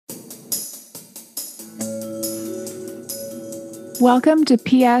Welcome to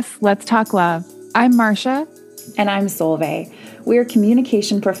PS Let's Talk Love. I'm Marcia. And I'm Solveig. We're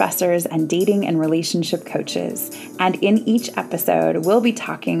communication professors and dating and relationship coaches. And in each episode, we'll be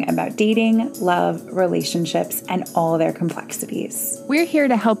talking about dating, love, relationships, and all their complexities. We're here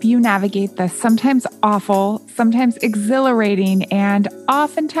to help you navigate the sometimes awful, sometimes exhilarating, and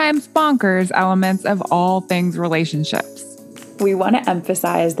oftentimes bonkers elements of all things relationships. We want to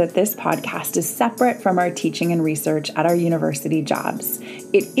emphasize that this podcast is separate from our teaching and research at our university jobs.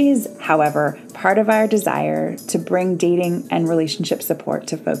 It is, however, part of our desire to bring dating and relationship support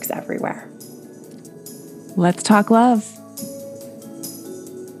to folks everywhere. Let's talk love.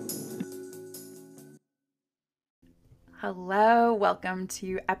 Hello, welcome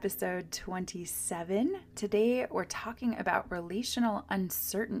to episode 27. Today we're talking about relational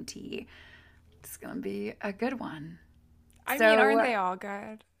uncertainty. It's going to be a good one. I mean, aren't they all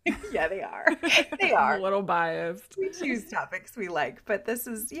good? Yeah, they are. They are. I'm a little biased. We choose topics we like, but this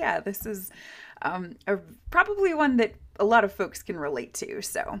is probably one that a lot of folks can relate to.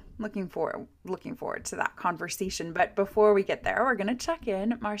 So looking forward to that conversation. But before we get there, we're going to check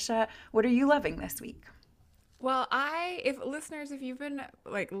in. Marcia, what are you loving this week? Well, if you've been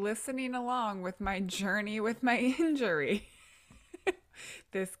like listening along with my journey with my injury,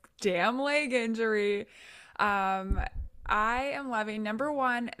 this damn leg injury, I am loving, number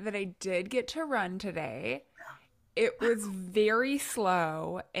one, that I did get to run today. It was very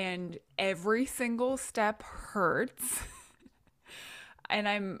slow and every single step hurts.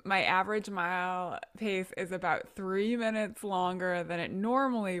 And my average mile pace is about 3 minutes longer than it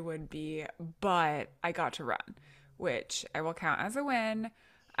normally would be, but I got to run, which I will count as a win.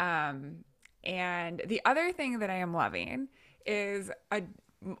 And the other thing that I am loving is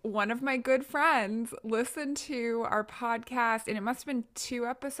one of my good friends listened to our podcast, and it must have been 2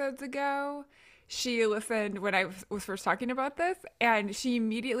 episodes ago. She listened when I was first talking about this, and she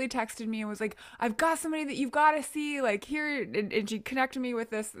immediately texted me and was like, I've got somebody that you've got to see, like here. And she connected me with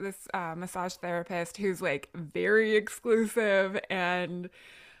this massage therapist who's like very exclusive, and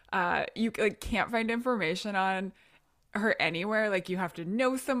you like can't find information on her anywhere. Like you have to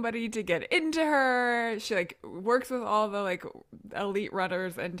know somebody to get into her. She like works with all the like elite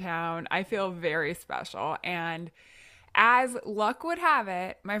runners in town. I feel very special. And as luck would have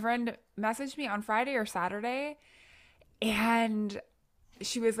it, my friend messaged me on Friday or Saturday, and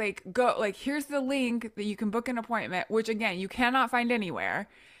she was like, go, like, here's the link that you can book an appointment, which again, you cannot find anywhere.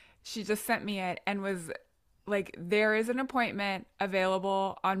 She just sent me it and was like, there is an appointment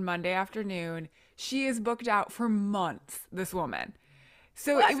available on Monday afternoon. She is booked out for months, this woman.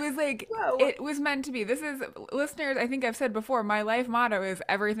 So It was like, It was meant to be. This is, listeners, I think I've said before, my life motto is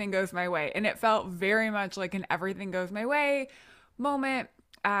everything goes my way. And it felt very much like an everything goes my way moment.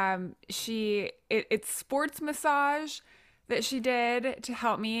 It's sports massage that she did to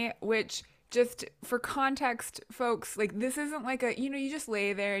help me, which just for context, folks, like this isn't like you just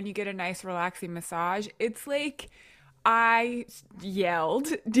lay there and you get a nice relaxing massage. It's like, I yelled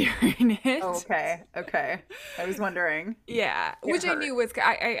during it. Okay. I was wondering. Yeah, which I knew was,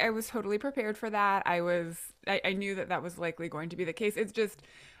 I was totally prepared for that. I knew that was likely going to be the case. It's just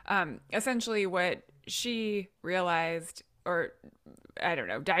essentially what she realized, or I don't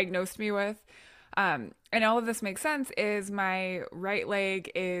know, diagnosed me with. And all of this makes sense, is my right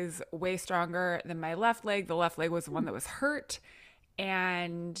leg is way stronger than my left leg. The left leg was the one that was hurt,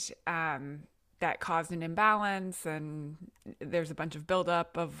 and that caused an imbalance, and there's a bunch of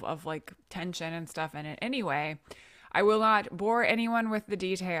buildup of like tension and stuff in it. Anyway, I will not bore anyone with the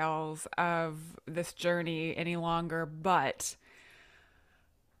details of this journey any longer, but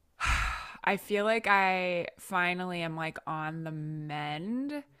I feel like I finally am like on the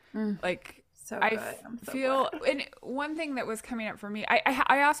mend. Like So I good. feel, and one thing that was coming up for me,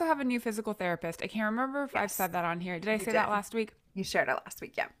 I also have a new physical therapist. I can't remember if I've said that on here. Did I say that last week? You shared it last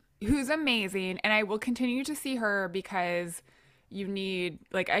week, yeah. Who's amazing, and I will continue to see her because I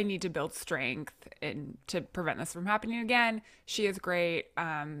need to build strength and to prevent this from happening again. She is great.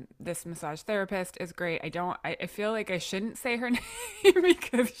 This massage therapist is great. I feel like I shouldn't say her name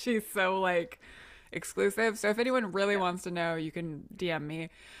because she's so like exclusive. So if anyone really wants to know, you can DM me.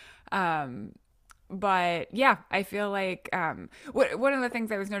 But yeah, I feel like one of the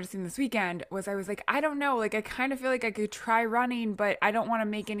things I was noticing this weekend was I was like, I don't know, like I kind of feel like I could try running, but I don't want to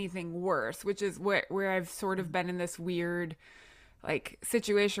make anything worse, which is where I've sort of been in this weird like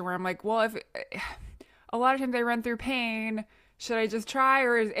situation where I'm like, well, if a lot of times I run through pain, should I just try,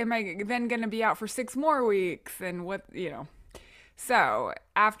 or am I then going to be out for 6 more weeks? And what, So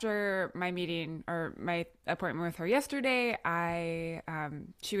after my meeting or my appointment with her yesterday,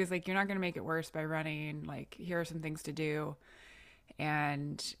 she was like, you're not going to make it worse by running. Like, here are some things to do.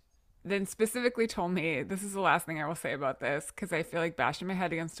 And then specifically told me, this is the last thing I will say about this because I feel like bashing my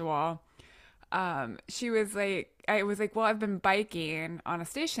head against a wall. She was like, I was like, well, I've been biking on a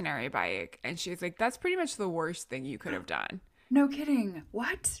stationary bike. And she was like, that's pretty much the worst thing you could have done. No kidding.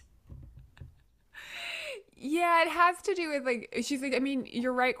 What? Yeah, it has to do with like, she's like, I mean,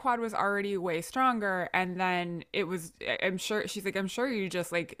 your right quad was already way stronger. And then it was, I'm sure, she's like, I'm sure you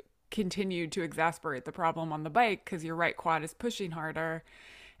just like continued to exacerbate the problem on the bike because your right quad is pushing harder.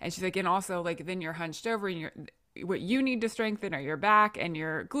 And she's like, and also like then you're hunched over and you're, what you need to strengthen are your back and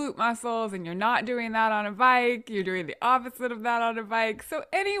your glute muscles, and you're not doing that on a bike. You're doing the opposite of that on a bike. So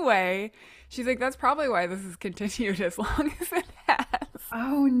anyway, she's like, that's probably why this has continued as long as it has.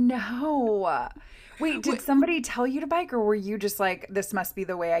 Oh no. Wait, did somebody tell you to bike, or were you just like, this must be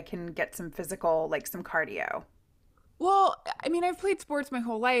the way I can get some physical, like some cardio? Well, I mean, I've played sports my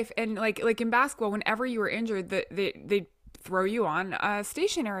whole life, and like in basketball, whenever you were injured, they throw you on a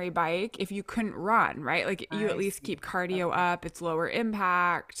stationary bike if you couldn't run, right? Like you at I least see. keep cardio Okay. up. It's lower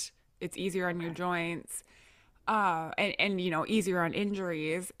impact. It's easier on your Okay. joints, and you know easier on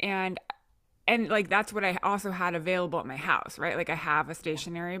injuries. And like that's what I also had available at my house, right? Like I have a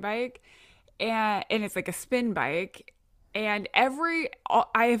stationary bike, and it's like a spin bike. And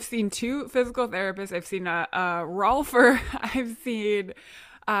I have seen two physical therapists. I've seen a Rolfer. I've seen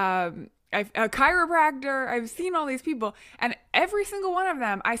a chiropractor. I've seen all these people, and every single one of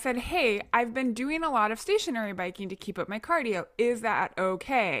them, I said, "Hey, I've been doing a lot of stationary biking to keep up my cardio. Is that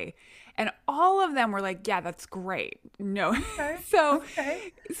okay?" And all of them were like, "Yeah, that's great." No, Okay. so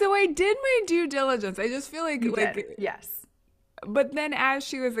Okay. so I did my due diligence. I just feel You did. like, Yes. but then as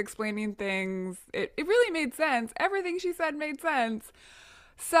she was explaining things, it really made sense. Everything she said made sense.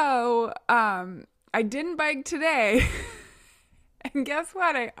 So I didn't bike today. And guess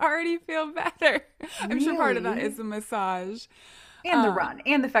what? I already feel better. I'm sure part of that Really? is the massage And the run,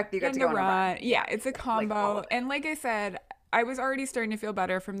 and the fact that you got to and go the on a run. run. Yeah. Yeah, it's a Yeah. Like all combo. of it. And like I said, I was already starting to feel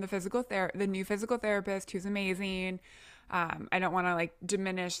better from the new physical therapist who's amazing. I don't want to like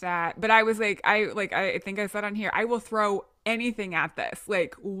diminish that, but I was like, I think I said on here, I will throw anything at this,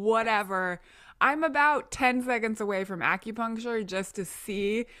 like whatever. I'm about 10 seconds away from acupuncture just to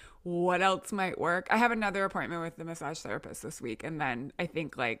see what else might work. I have another appointment with the massage therapist this week, and then I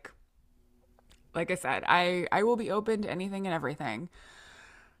think like I said, I will be open to anything and everything.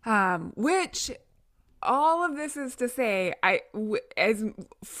 Which all of this is to say, as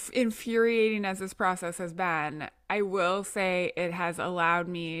infuriating as this process has been, I will say it has allowed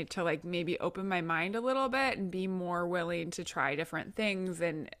me to like maybe open my mind a little bit and be more willing to try different things.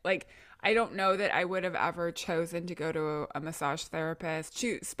 And like, I don't know that I would have ever chosen to go to a massage therapist.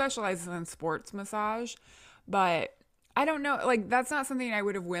 She specializes in sports massage, but I don't know, like that's not something I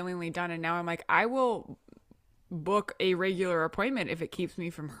would have willingly done. And now I'm like, I will book a regular appointment if it keeps me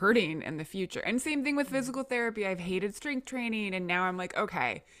from hurting in the future. And same thing with physical therapy. I've hated strength training, and now I'm like,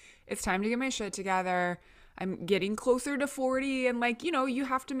 okay, it's time to get my shit together. I'm getting closer to 40, and like, you know, you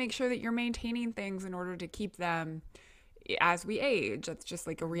have to make sure that you're maintaining things in order to keep them as we age. That's just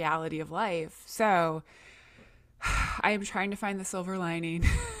like a reality of life. So I am trying to find the silver lining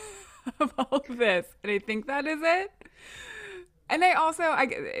of all of this, and I think that is it. And I also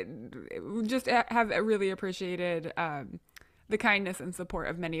I just have really appreciated the kindness and support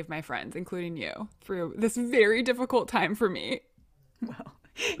of many of my friends, including you, through this very difficult time for me. Well,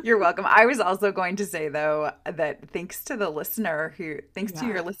 you're welcome. I was also going to say though that thanks to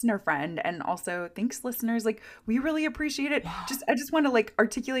your Yeah. listener friend, and also thanks listeners, like we really appreciate it. I just want to like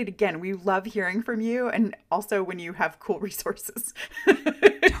articulate again, we love hearing from you, and also when you have cool resources. So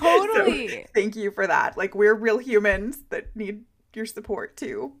Totally. thank you for that. Like we're real humans that need your support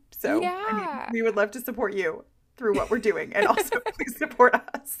too. So, I mean, Yeah. we would love to support you through what we're doing, and also please support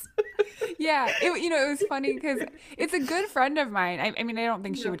us. Yeah. It was funny because it's a good friend of mine. I mean, I don't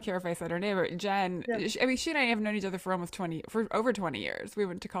think she Yeah. would care if I said her name, but Jen, Yeah. I mean, she and I have known each other for for over 20 years. We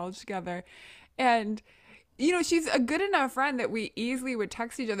went to college together. And she's a good enough friend that we easily would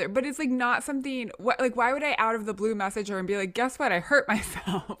text each other, but it's like not something like why would I out of the blue message her and be like, guess what? I hurt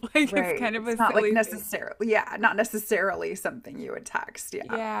myself. Like it's Right. kind of It's a not like silly thing. necessarily, yeah, not necessarily something you would text. Yeah.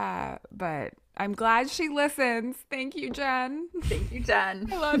 Yeah, but I'm glad she listens. Thank you, Jen. Thank you, Jen.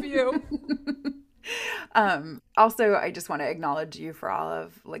 I love you. Also, I just want to acknowledge you for all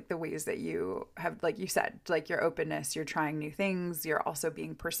of like the ways that you have, like you said, like your openness, you're trying new things, you're also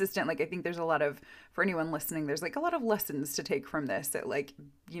being persistent. Like I think there's a lot of, for anyone listening, there's like a lot of lessons to take from this that like,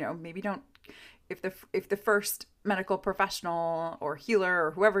 maybe don't, if the first medical professional or healer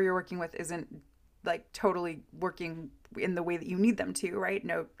or whoever you're working with isn't like totally working in the way that you need them to, right?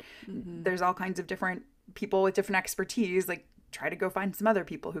 No, Hmm. there's all kinds of different people with different expertise. Like try to go find some other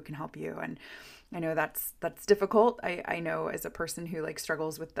people who can help you. And I know that's difficult. I know as a person who like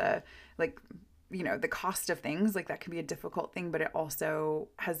struggles with the like, you know, the cost of things, like that can be a difficult thing, but it also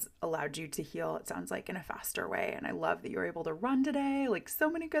has allowed you to heal, it sounds like, in a faster way. And I love that you were able to run today. Like so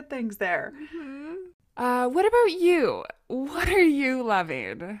many good things there. Mm-hmm. What about you? What are you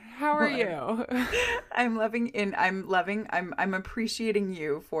loving? How are you? I'm appreciating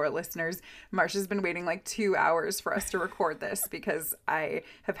you for listeners. Marsha's been waiting like 2 hours for us to record this because I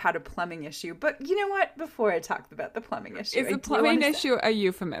have had a plumbing issue. But you know what? Before I talk about the plumbing issue, Is the plumbing issue a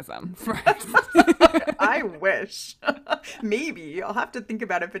euphemism for us? I wish. Maybe. I'll have to think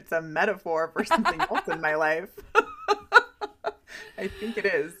about if it's a metaphor for something else in my life. I think it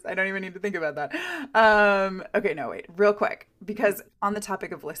is. I don't even need to think about that. Okay, no, wait, real quick, because on the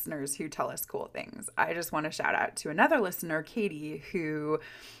topic of listeners who tell us cool things, I just want to shout out to another listener, Katie, who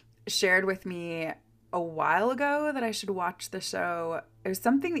shared with me a while ago that I should watch the show. It was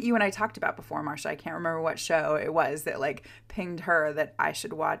something that you and I talked about before, Marsha. I can't remember what show it was that like pinged her that I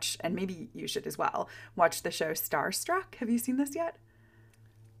should watch, and maybe you should as well, watch the show Starstruck. Have you seen this yet?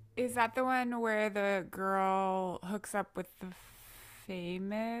 Is that the one where the girl hooks up with the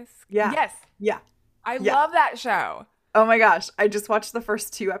famous? Yeah. Yes. Yeah. I love that show. Oh my gosh. I just watched the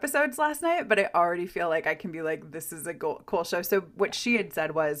first 2 episodes last night, but I already feel like I can be like, this is a cool show. So what she had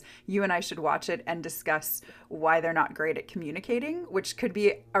said was you and I should watch it and discuss why they're not great at communicating, which could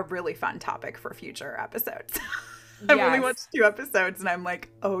be a really fun topic for future episodes. I've only watched 2 episodes and I'm like,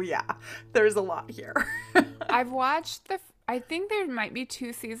 oh yeah, there's a lot here. I've watched I think there might be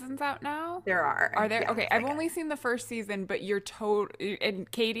 2 seasons out now. There are. Are there? Yeah, okay, I've only seen the first season, but you're and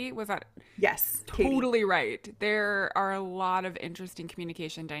Katie, was that? Yes. Totally Katie. right. There are a lot of interesting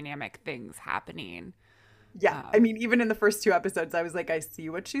communication dynamic things happening. Yeah. I mean, even in the first 2 episodes, I was like, I see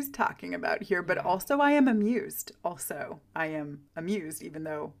what she's talking about here, but also I am amused. Even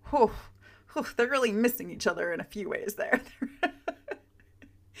though they're really missing each other in a few ways there.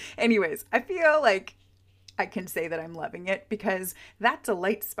 Anyways, I feel like I can say that I'm loving it because that's a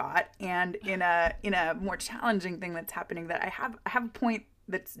light spot. And in a more challenging thing that's happening, that I have a point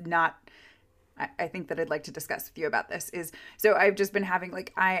that's not, I think that I'd like to discuss with you about this is, so I've just been having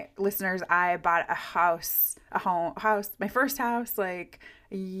like, I bought a house, my first house, like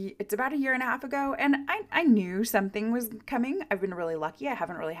it's about 1.5 years ago. And I knew something was coming. I've been really lucky. I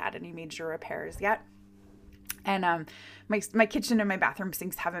haven't really had any major repairs yet. And my kitchen and my bathroom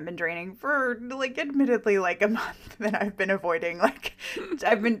sinks haven't been draining for like admittedly like a month that I've been avoiding. Like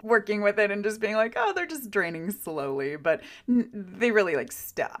I've been working with it and just being like, oh, they're just draining slowly, but they really like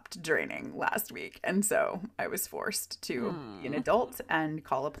stopped draining last week. And so I was forced to be an adult and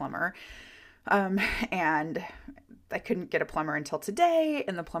call a plumber. And I couldn't get a plumber until today,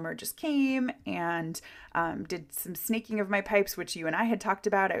 and the plumber just came and did some snaking of my pipes, which you and I had talked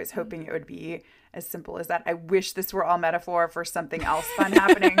about. I was hoping it would be as simple as that. I wish this were all metaphor for something else fun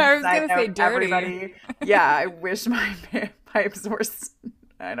happening. I was going to say dirty. Yeah, I wish my pipes were,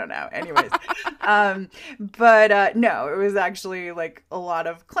 I don't know. Anyways, but no, it was actually like a lot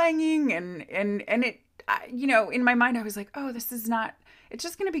of clanging and it, you know, in my mind, I was like, oh, this is not, it's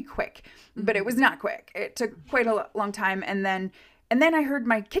just going to be quick, but it was not quick. It took quite a long time. And then I heard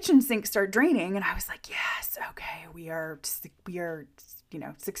my kitchen sink start draining and I was like, yes, okay, we are, you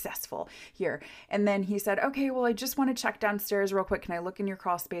know, successful here. And then he said, okay, well, I just want to check downstairs real quick. Can I look in your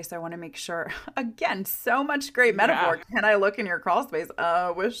crawl space? I want to make sure. Again, so much great metaphor. Yeah. Can I look in your crawl space?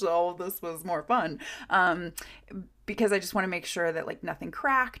 Wish all of this was more fun. Because I just want to make sure that like nothing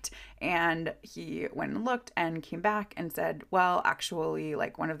cracked. And he went and looked and came back and said, well, actually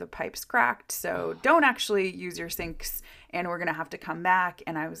like one of the pipes cracked. So don't actually use your sinks and we're going to have to come back.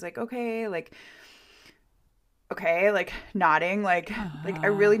 And I was like, okay, like nodding, like I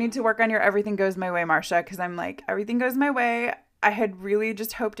really need to work on your everything goes my way, Marsha. Cause I'm like, everything goes my way. I had really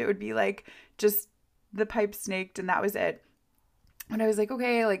just hoped it would be like just the pipe snaked and that was it. And I was like,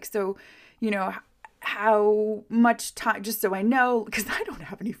 okay, like, so, you know, how much time, just so I know, because I don't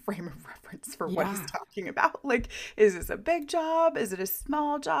have any frame of reference for what he's talking about. Like, is this a big job? Is it a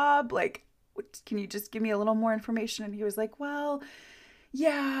small job? Like, can you just give me a little more information? And he was like, well,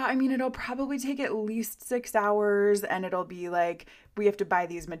 yeah, I mean, it'll probably take at least 6 hours and it'll be like, we have to buy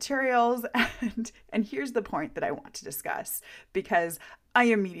these materials. And here's the point that I want to discuss because I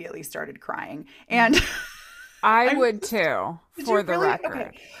immediately started crying and I would too, for the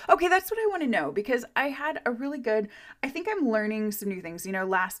record. Okay, that's what I want to know because I had a really good, I think I'm learning some new things. You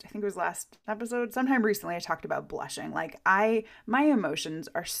know, I think it was last episode, sometime recently I talked about blushing. Like my emotions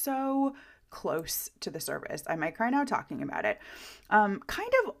are so close to the surface. I might cry now talking about it.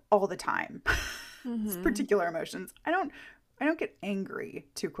 Kind of all the time. Particular emotions. I get angry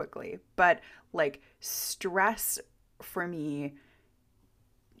too quickly, but like stress for me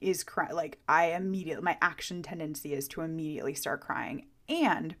is like my action tendency is to immediately start crying.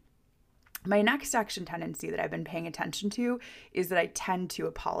 And my next action tendency that I've been paying attention to is that I tend to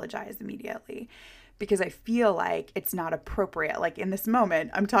apologize immediately because I feel like it's not appropriate. Like in this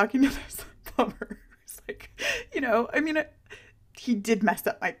moment, I'm talking to this plumber who's like, I mean, he did mess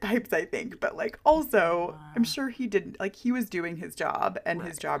up my pipes, I think, but like also I'm sure he didn't, like he was doing his job, and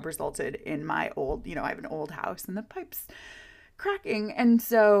his job resulted in my old, I have an old house and the pipes cracking. And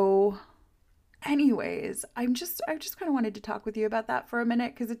so anyways, I just kind of wanted to talk with you about that for a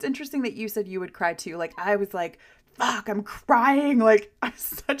minute, because it's interesting that you said you would cry too. Like I was like, fuck, I'm crying. Like I'm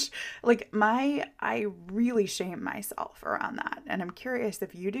such like I really shame myself around that. And I'm curious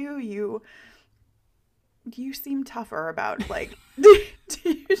if you do. You seem tougher about like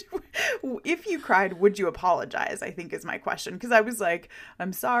if you cried, would you apologize, I think is my question. Because I was like,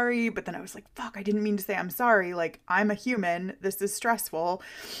 I'm sorry, but then I was like, fuck, I didn't mean to say I'm sorry. Like I'm a human. This is stressful.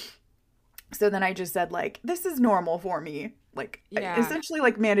 So then I just said like, this is normal for me. Like essentially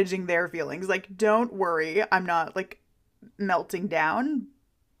like managing their feelings. Like, don't worry, I'm not like melting down,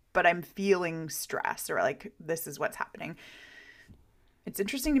 but I'm feeling stress, or like this is what's happening. It's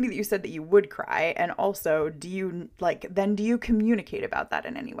interesting to me that you said that you would cry. And also, do you communicate about that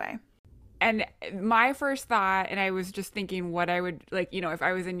in any way? And my first thought, and I was just thinking what I would like, if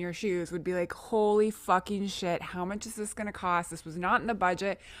I was in your shoes, would be like, holy fucking shit, how much is this going to cost? This was not in the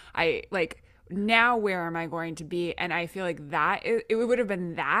budget. I like, now where am I going to be? And I feel like it would have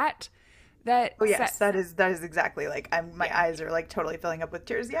been that. Oh yes, that is exactly like my eyes are like totally filling up with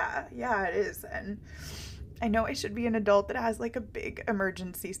tears. Yeah, it is. And I know I should be an adult that has like a big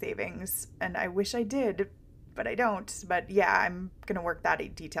emergency savings, and I wish I did, but I don't. But yeah, I'm going to work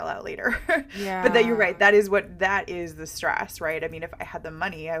that detail out later. Yeah. But you're right. That is the stress, right? I mean, if I had the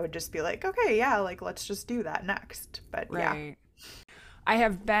money, I would just be like, okay, yeah, like let's just do that next. But right. Yeah. I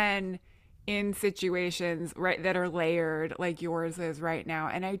have been in situations, right, that are layered like yours is right now,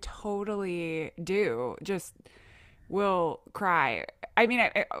 and I totally just will cry. I mean,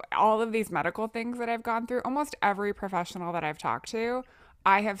 all of these medical things that I've gone through, almost every professional that I've talked to,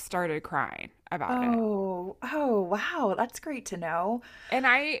 I have started crying about it. Oh, wow. That's great to know. And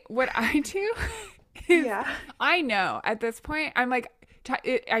what I do is, I know at this point, I'm like,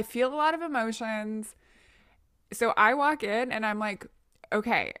 I feel a lot of emotions. So I walk in and I'm like,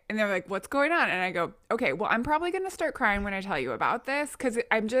 okay. And they're like, what's going on? And I go, okay, well, I'm probably going to start crying when I tell you about this, because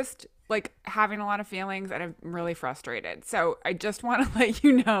I'm just like having a lot of feelings and I'm really frustrated. So I just want to let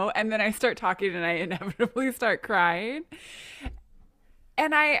you know. And then I start talking and I inevitably start crying.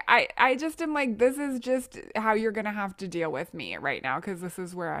 And I just am like, this is just how you're going to have to deal with me right now, because this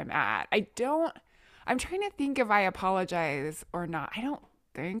is where I'm at. I'm trying to think if I apologize or not. I don't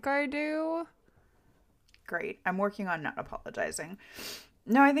think I do. Great. I'm working on not apologizing.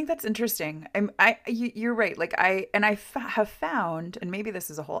 No, I think that's interesting. You're right. Like have found, and maybe this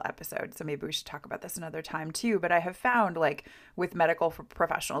is a whole episode, so maybe we should talk about this another time too. But I have found, like with medical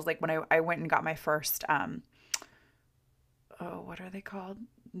professionals, like when I went and got my first, what are they called?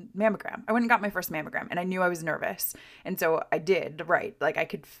 Mammogram. I went and got my first mammogram, and I knew I was nervous, and so I did. Right. Like I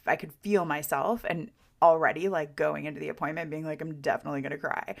could feel myself, and already like going into the appointment being like, I'm definitely going to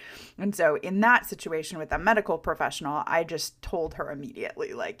cry. And so in that situation with a medical professional, I just told her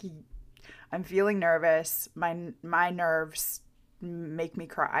immediately, like, I'm feeling nervous. My nerves make me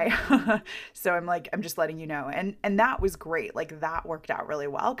cry. So I'm like, I'm just letting you know. And that was great. Like that worked out really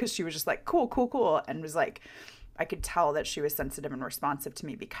well, because she was just like, cool. And was like, I could tell that she was sensitive and responsive to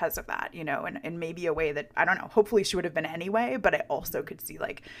me because of that, and maybe a way that, I don't know, hopefully she would have been anyway, but I also could see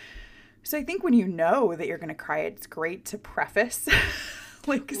like, so I think when you know that you're going to cry, it's great to preface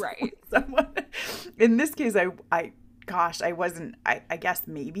like right. Someone. In this case, I guess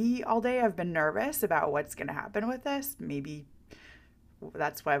maybe all day I've been nervous about what's going to happen with this. Maybe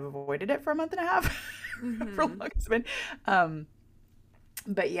that's why I've avoided it for a month and a half for long as it's been.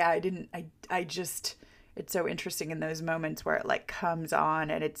 But yeah, I just, it's so interesting in those moments where it like comes on,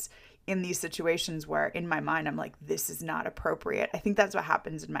 and it's in these situations where in my mind I'm like, this is not appropriate. I think that's what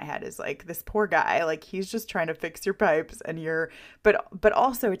happens in my head, is like, this poor guy, like he's just trying to fix your pipes, and but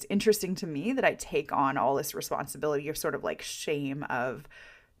also it's interesting to me that I take on all this responsibility of sort of like shame of,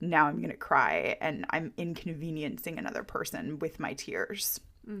 now I'm gonna cry and I'm inconveniencing another person with my tears.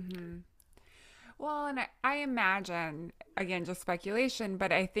 Mm-hmm. Well, and I imagine, again, just speculation,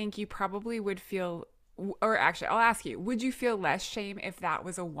 but I think you probably would feel, or actually I'll ask you, would you feel less shame if that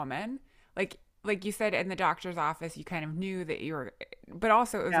was a woman? Like like you said, in the doctor's office, you kind of knew that you were, but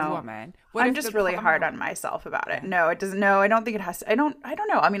also it was a No. woman. What I'm if just the really hard plumber? on myself about it. Yeah. No, it doesn't. No, I don't think it has to. I don't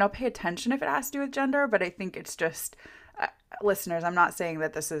know. I mean, I'll pay attention if it has to do with gender, but I think it's just uh, listeners, I'm not saying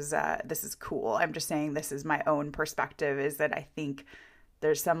that this is cool. I'm just saying this is my own perspective is that I think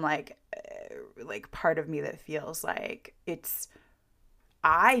there's some like part of me that feels like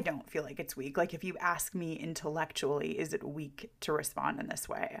I don't feel like it's weak. Like if you ask me intellectually, is it weak to respond in this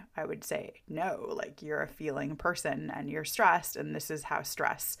way? I would say no. Like you're a feeling person and you're stressed and this is how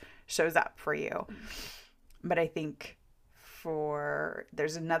stress shows up for you. But I think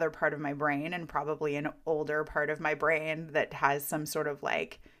there's another part of my brain and probably an older part of my brain that has some sort of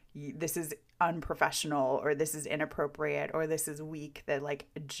like this is unprofessional or this is inappropriate or this is weak that like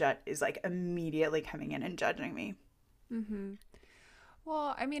is like immediately coming in and judging me. Mm-hmm.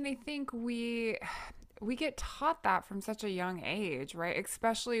 Well, I mean, I think we get taught that from such a young age, right?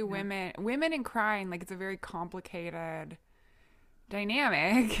 Especially Yeah. women and crying, like it's a very complicated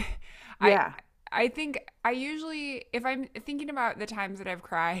dynamic. I Yeah. I think I usually, if I'm thinking about the times that I've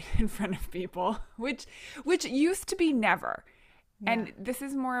cried in front of people, which used to be never, Yeah. and this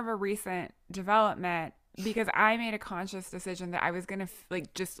is more of a recent development because I made a conscious decision that I was gonna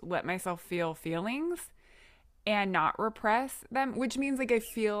like just let myself feel feelings and not repress them, which means like I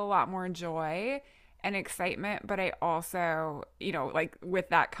feel a lot more joy and excitement, but I also, like with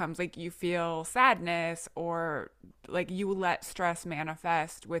that comes like you feel sadness or like you let stress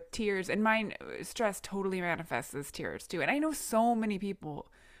manifest with tears. And mine, stress totally manifests as tears too. And I know so many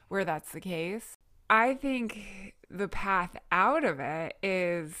people where that's the case. I think the path out of it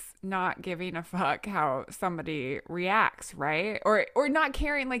is not giving a fuck how somebody reacts, right? Or not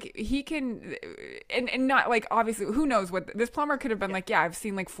caring, like he can and not like obviously who knows what this plumber could have been like, yeah, I've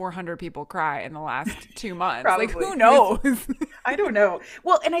seen like 400 people cry in the last 2 months. Like Probably. who knows? I don't know.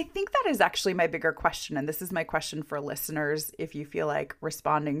 Well, and I think that is actually my bigger question. And this is my question for listeners. If you feel like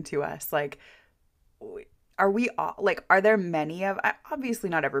responding to us, like, are we all like, are there many of, obviously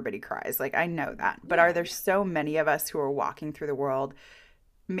not everybody cries. Like, I know that. But are Yeah. there so many of us who are walking through the world?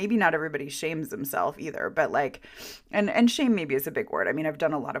 Maybe not everybody shames themselves either, but like, and shame maybe is a big word. I mean, I've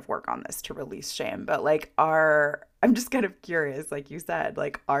done a lot of work on this to release shame, but like, I'm just kind of curious, like you said,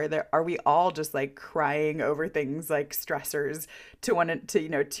 like, are we all just like crying over things like stressors to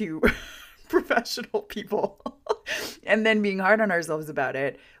to professional people and then being hard on ourselves about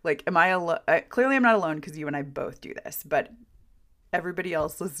it? Like, am I alone? Clearly, I'm not alone because you and I both do this, but everybody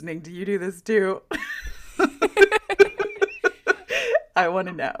else listening, do you do this too? I want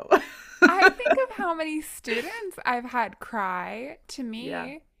to know. I think of how many students I've had cry to Yeah.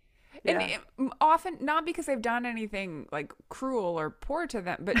 me. And Yeah. often not because I've done anything like cruel or poor to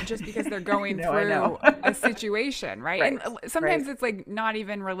them, but just because they're going No, I know. through a situation, right? Right. And sometimes Right. it's like not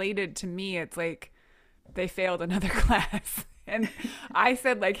even related to me. It's like they failed another class. And I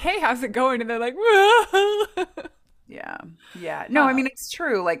said like, "Hey, how's it going?" And they're like, Yeah. Yeah. No, I mean, it's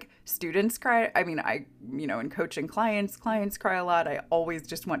true. Like students cry. I mean, in coaching clients cry a lot. I always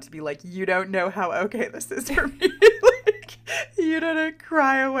just want to be like, you don't know how okay this is for me. Like, you don't know,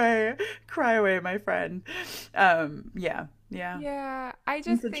 cry away, my friend. Yeah. Yeah. Yeah, I It's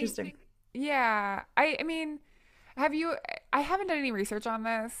just interesting. think, yeah. I mean, have you, I haven't done any research on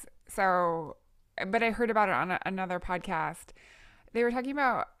this, so, but I heard about it on another podcast. They were talking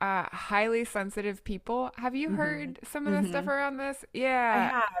about highly sensitive people. Have you Hmm. heard some of the stuff Hmm. around this? I Yeah.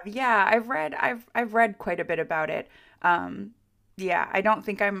 have. Yeah, I've read quite a bit about it. Um yeah, I don't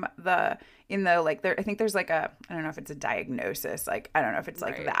think I'm the in the like there I think there's like I don't know if it's a diagnosis. Like I don't know if it's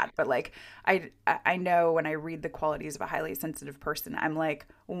like Right. that, but like I know when I read the qualities of a highly sensitive person, I'm like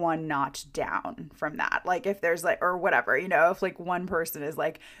one notch down from that. Like if there's like or whatever, if like one person is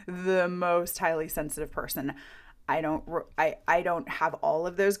like the most highly sensitive person, I don't have all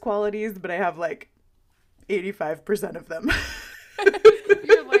of those qualities, but I have like 85% of them.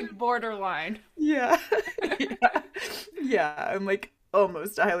 You're like borderline. Yeah. Yeah. Yeah. I'm like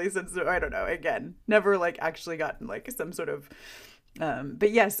almost highly sensitive. I don't know. Again, never like actually gotten like some sort of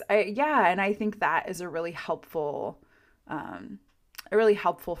but yes, yeah, and I think that is um a really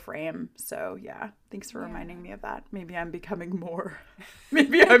helpful frame. So yeah, thanks for Yeah. reminding me of that. Maybe I'm becoming more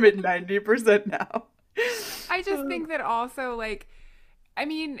maybe I'm at 90% now. I just think that also, like, I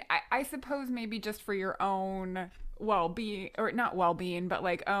mean, I suppose maybe just for your own well being, or not well being, but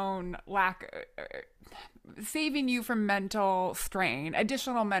like own lack, saving you from mental strain,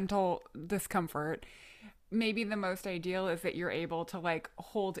 additional mental discomfort. maybe the most ideal is that you're able to like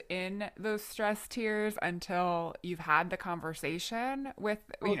hold in those stress tears until you've had the conversation with,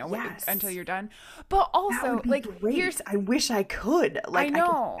 Oh, yes. until you're done. But That would also, be like, great. I wish I could. I Like I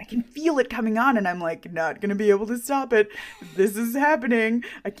know. can feel it coming on and I'm like not going to be able to stop it. This is happening.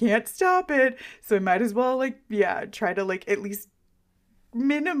 I can't stop it. So I might as well like yeah, try to like at least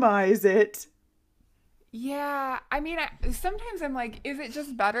minimize it. Yeah, I mean, sometimes I'm like, is it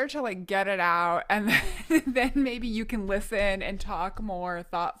just better to like get it out and then, then maybe you can listen and talk more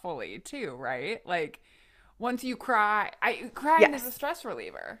thoughtfully too, right? Like once you cry, crying is a Yes. stress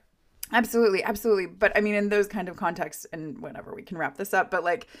reliever. Absolutely, absolutely. But I mean, in those kind of contexts, and whenever we can wrap this up, but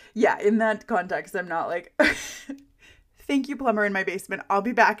like, yeah, in that context, I'm not like, thank you, plumber in my basement. I'll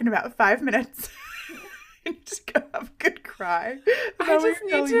be back in about 5 minutes. And just go have a good cry I about what just you're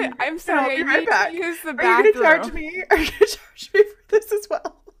need telling to, me. I'm And I'll sorry, be I right need back. to use the Are you going to charge bathroom. me? Are you going to charge me for this as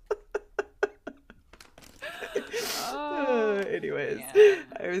well? Anyways, Man.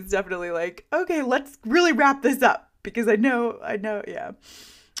 I was definitely like, okay, let's really wrap this up because I know, yeah.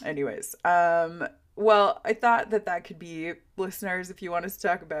 Anyways, well, I thought that that could be listeners if you want us to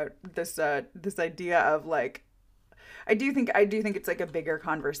talk about this idea of like I do think it's like a bigger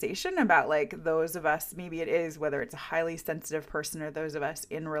conversation about like those of us, maybe it is whether it's a highly sensitive person or those of us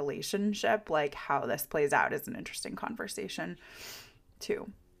in relationship, like how this plays out is an interesting conversation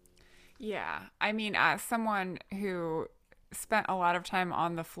too. Yeah. I mean, as someone who spent a lot of time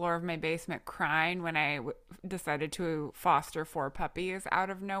on the floor of my basement crying when I decided to foster 4 puppies out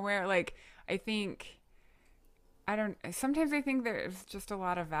of nowhere, like, I think, I don't, sometimes I think there's just a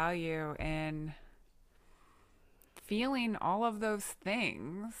lot of value in feeling all of those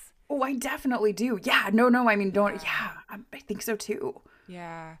things. Oh, I definitely do. Yeah, no, I mean, don't, Yeah. yeah, I think so too.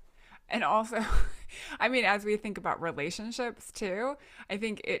 Yeah. And also, I mean, as we think about relationships too, I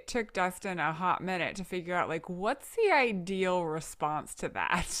think it took Dustin a hot minute to figure out, like, what's the ideal response to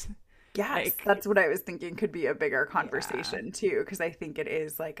that? Yes, Like, that's what I was thinking could be a bigger yeah, conversation too, because I think it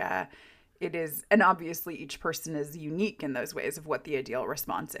is like it is, and obviously each person is unique in those ways of what the ideal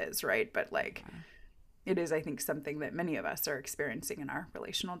response is, right? But like, it is, I think, something that many of us are experiencing in our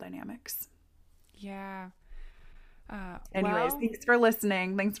relational dynamics. yeah. Anyways, Well, thanks for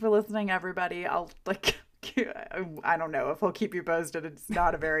listening. Thanks for listening, everybody. I'll like, I don't know if I'll keep you posted. It's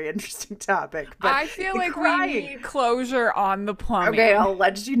not a very interesting topic, but I feel the like we crying. need closure on the Okay, plumbing. I'll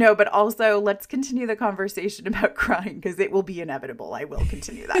let you know, but also let's continue the conversation about crying because it will be inevitable. I will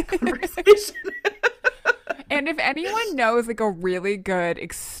continue that conversation. And if anyone knows like a really good,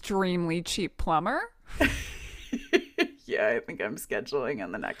 extremely cheap plumber Yeah, I think I'm scheduling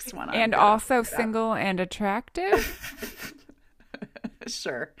in the next one. I'm and gonna also pick it up. single and attractive,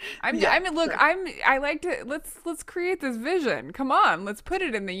 Sure. I Yeah, mean, look, sure. I like to let's create this vision. Come on, let's put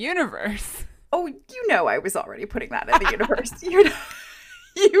it in the universe. Oh, you know I was already putting that in the universe.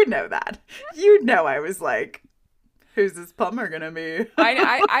 You know that. You know I was like, who's this plumber gonna be?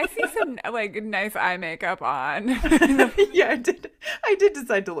 I see some like nice eye makeup on. Yeah, I did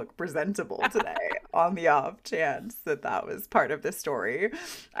decide to look presentable today on the off chance that that was part of the story.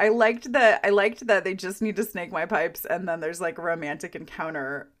 I liked that they just need to snake my pipes and then there's like a romantic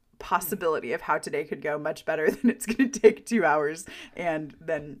encounter possibility of how today could go much better than it's going to take 2 hours and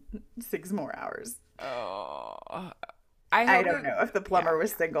then 6 more hours. Oh, I I hope don't it, know if the yeah, plumber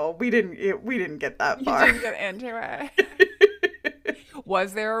was single. We didn't get that you far. didn't get into it.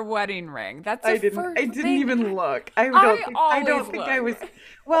 Was there a wedding ring? That's the I didn't first I didn't thing. even look. I I don't think I always don't think I was look.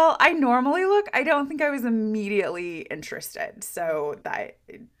 well, I normally look. I don't think I was immediately interested. So that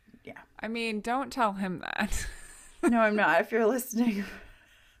yeah. I mean, don't tell him that. No, I'm not. If you're listening,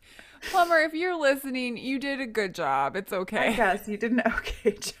 Plumber, if you're listening, you did a good job. It's I okay. guess you did an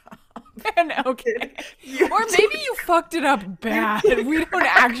okay job. And okay. You Or did. maybe you fucked it up You bad. did We don't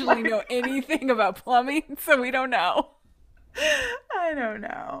crap. actually know anything about plumbing, so we don't know. I don't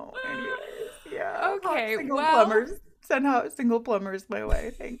know. Anyways, yeah. Hot Okay, single well, plumbers. Send hot single plumbers my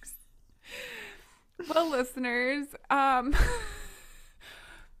way. Thanks. well, listeners,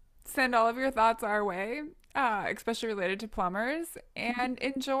 send all of your thoughts our way, especially related to plumbers, and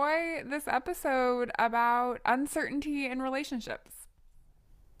enjoy this episode about uncertainty in relationships.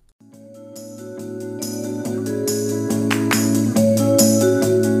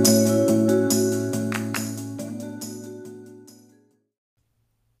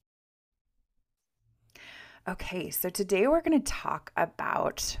 Okay, so today we're going to talk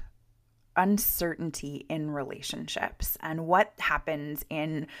about uncertainty in relationships and what happens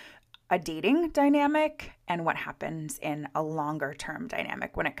in a dating dynamic and what happens in a longer term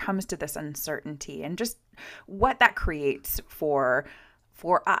dynamic when it comes to this uncertainty and just what that creates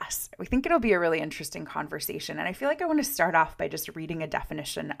for us. We think it'll be a really interesting conversation. And I feel like I want to start off by just reading a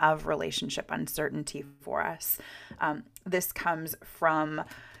definition of relationship uncertainty for us. This comes from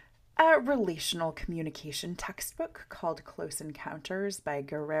a relational communication textbook called Close Encounters by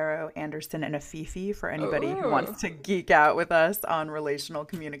Guerrero, Anderson, and Afifi, for anybody who wants to geek out with us on relational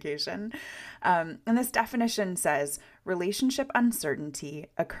communication. And this definition says, relationship uncertainty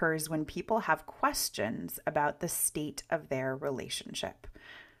occurs when people have questions about the state of their relationship.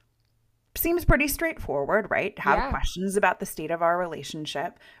 Seems pretty straightforward, right? Have questions about the state of our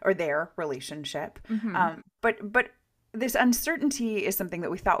relationship or their relationship. But this uncertainty is something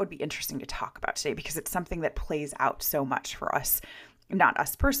that we thought would be interesting to talk about today because it's something that plays out so much for us, not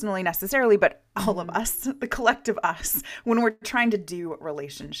us personally necessarily, but all of us, the collective us, when we're trying to do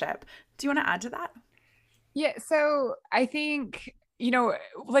relationship. Do you want to add to that? Yeah. So I think,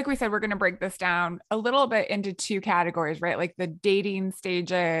 like we said, we're going to break this down a little bit into two categories, right? Like the dating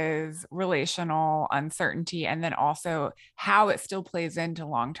stages, relational uncertainty, and then also how it still plays into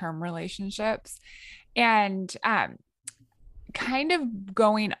long-term relationships. And, kind of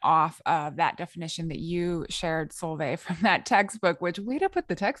going off of that definition that you shared, Solveig, from that textbook, which way to put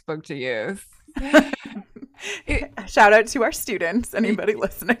the textbook to use. Shout out to our students, anybody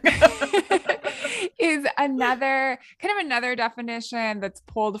listening. Is another definition that's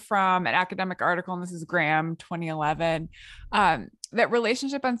pulled from an academic article, and this is Graham 2011, that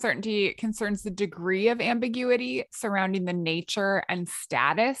relationship uncertainty concerns the degree of ambiguity surrounding the nature and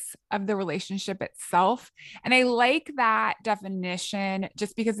status of the relationship itself. And I like that definition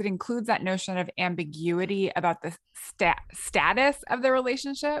just because it includes that notion of ambiguity about the status of the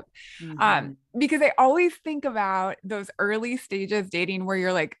relationship. Because I always think about those early stages dating where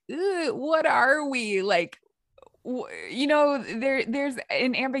you're like, what are we? Like, there's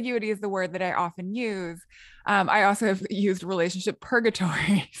an ambiguity is the word that I often use. I also have used relationship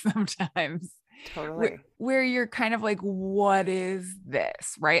purgatory sometimes. Totally. Where you're kind of like, what is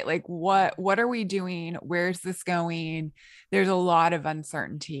this, right? Like, what are we doing? Where's this going? There's a lot of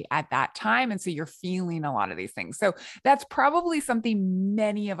uncertainty at that time. And so you're feeling a lot of these things. So that's probably something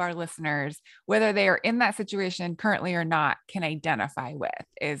many of our listeners, whether they are in that situation currently or not, can identify with,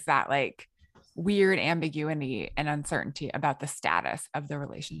 is that like weird ambiguity and uncertainty about the status of the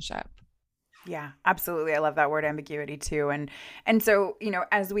relationship. Yeah, absolutely. I love that word ambiguity too. And so,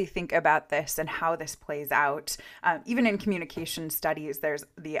 as we think about this and how this plays out, even in communication studies, there's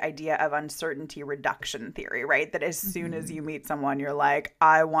the idea of uncertainty reduction theory, right? That as soon as you meet someone, you're like,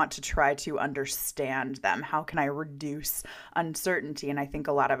 I want to try to understand them. How can I reduce uncertainty? And I think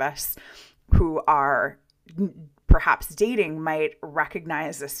a lot of us who are perhaps dating might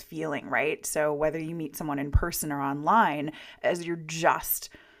recognize this feeling, right? So whether you meet someone in person or online, as you're just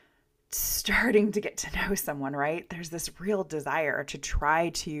starting to get to know someone, right? There's this real desire to try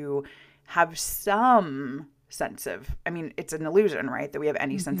to have some sense of, it's an illusion, right? That we have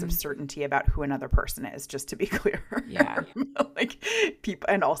any sense of certainty about who another person is, just to be clear. Yeah. Like people,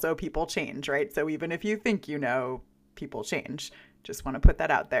 and also people change, right? So even if you think people change. Just want to put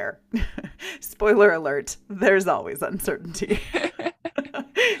that out there. Spoiler alert, there's always uncertainty.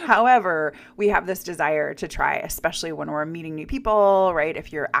 However, we have this desire to try, especially when we're meeting new people, right?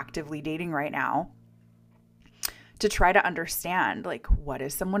 If you're actively dating right now, to try to understand, like, what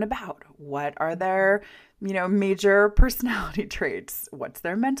is someone about? What are their, major personality traits? What's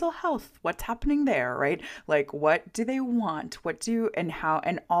their mental health? What's happening there, right? Like, what do they want? And how,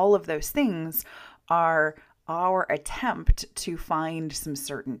 and all of those things are our attempt to find some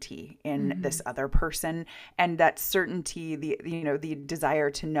certainty in this other person. And that certainty, the desire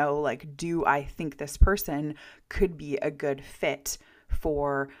to know, like, do I think this person could be a good fit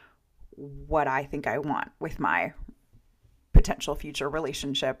for what I think I want with my potential future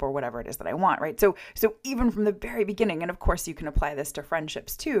relationship or whatever it is that I want, right? So even from the very beginning, and of course you can apply this to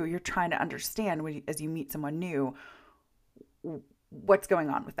friendships too, you're trying to understand as you meet someone new, what's going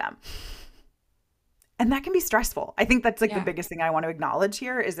on with them. And that can be stressful. I think that's like the biggest thing I want to acknowledge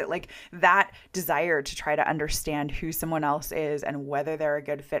here is that like that desire to try to understand who someone else is and whether they're a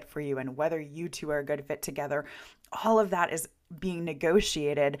good fit for you and whether you two are a good fit together, all of that is being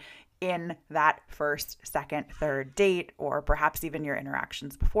negotiated in that first, second, third date, or perhaps even your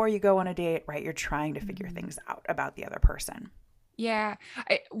interactions before you go on a date, right? You're trying to figure things out about the other person. Yeah.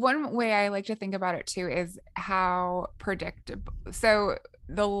 One way I like to think about it too is how predictable. So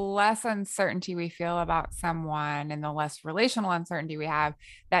the less uncertainty we feel about someone and the less relational uncertainty we have,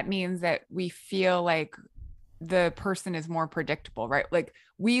 that means that we feel like the person is more predictable, right? Like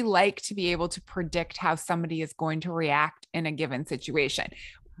we like to be able to predict how somebody is going to react in a given situation.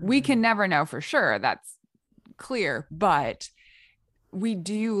 We can never know for sure. That's clear, but we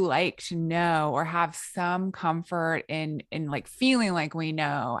do like to know or have some comfort in like feeling like we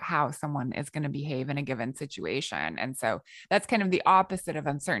know how someone is going to behave in a given situation. And so that's kind of the opposite of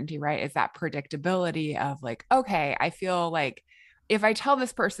uncertainty, right? Is that predictability of like, okay, I feel like if I tell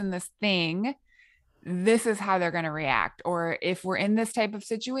this person this thing, this is how they're going to react. Or if we're in this type of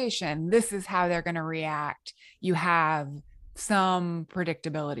situation, this is how they're going to react. You have some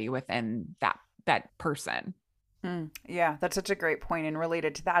predictability within that person. Yeah, that's such a great point. And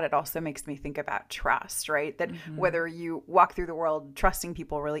related to that, it also makes me think about trust, right? That Mm-hmm. whether you walk through the world trusting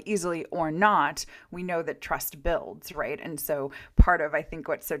people really easily or not, we know that trust builds, right? And so part of, I think,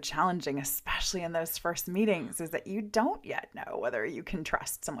 what's so challenging, especially in those first meetings, is that you don't yet know whether you can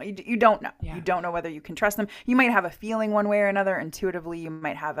trust someone. You don't know. You Yeah. don't know whether you can trust them. You might have a feeling one way or another. Intuitively, you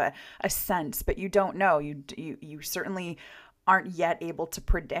might have a sense, but you don't know. You certainly aren't yet able to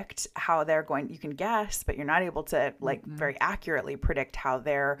predict how they're going. You can guess, but you're not able to like Mm-hmm. very accurately predict how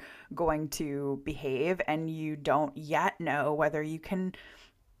they're going to behave, and you don't yet know whether you can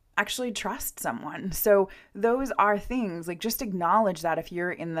actually trust someone. So those are things like, just acknowledge that if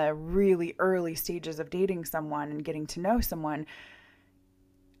you're in the really early stages of dating someone and getting to know someone,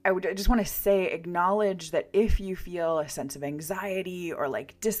 I just want to say, acknowledge that if you feel a sense of anxiety or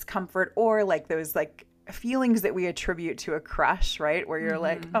like discomfort or like those like feelings that we attribute to a crush, right? Where you're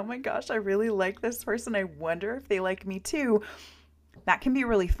like, Mm-hmm. oh my gosh, I really like this person. I wonder if they like me too. That can be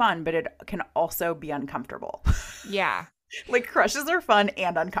really fun, but it can also be uncomfortable. Yeah. Like crushes are fun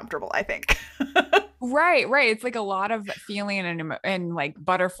and uncomfortable, I think. Right, right. It's like a lot of feeling and like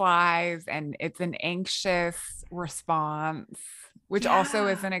butterflies, and it's an anxious response, which also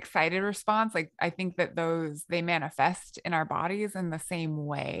is Yeah. an excited response. Like I think that those they manifest in our bodies in the same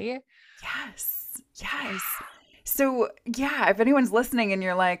way. Yes. Yeah. Yes. So yeah, if anyone's listening and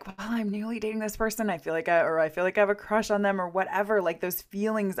you're like, well, I'm newly dating this person, I feel like I have a crush on them or whatever, like those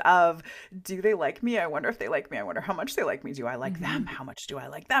feelings of, do they like me? I wonder if they like me. I wonder how much they like me. Do I like Mm-hmm. them? How much do I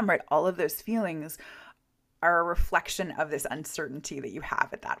like them? Right? All of those feelings are a reflection of this uncertainty that you have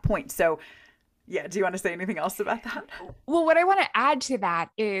at that point. So yeah, do you want to say anything else about that? Well, what I want to add to that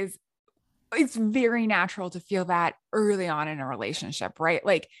is it's very natural to feel that early on in a relationship, right?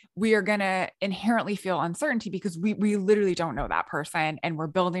 Like we are going to inherently feel uncertainty because we literally don't know that person and we're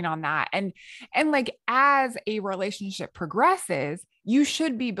building on that. And like as a relationship progresses, you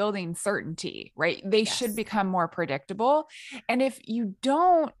should be building certainty, right? They should Yes. become more predictable. And if you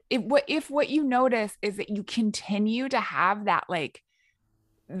don't, if what you notice is that you continue to have that like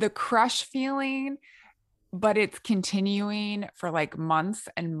the crush feeling, but it's continuing for like months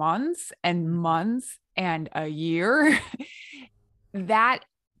and months and Mhm. months and a year, that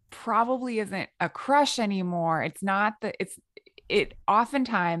probably isn't a crush anymore. It's not that it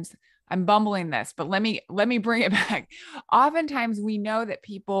oftentimes I'm bumbling this, but let me bring it back. Oftentimes we know that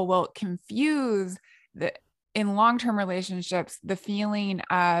people will confuse the in long-term relationships the feeling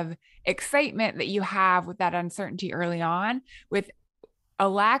of excitement that you have with that uncertainty early on with a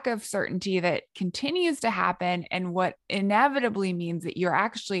lack of certainty that continues to happen, and what inevitably means that you're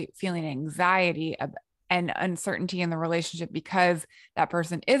actually feeling anxiety and uncertainty in the relationship because that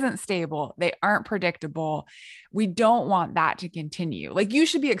person isn't stable, they aren't predictable. We don't want that to continue. Like you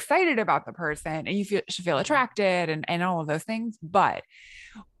should be excited about the person and should feel attracted and all of those things, but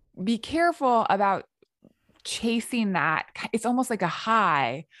be careful about chasing that. It's almost like a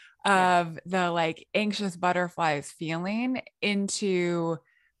high Yeah. of the like anxious butterflies feeling into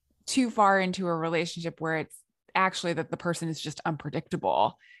too far into a relationship where it's actually that the person is just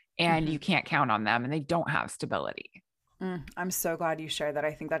unpredictable and you Mhm. can't count on them and they don't have stability. I'm so glad you shared that.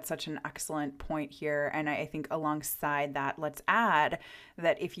 I think that's such an excellent point here. And I think alongside that, let's add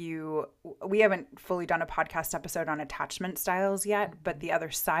that we haven't fully done a podcast episode on attachment styles yet, but the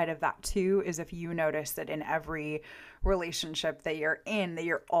other side of that too is if you notice that in every relationship that you're in, that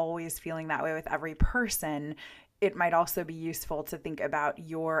you're always feeling that way with every person, it might also be useful to think about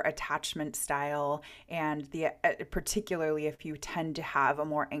your attachment style and particularly if you tend to have a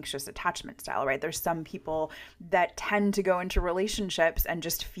more anxious attachment style, right? There's some people that tend to go into relationships and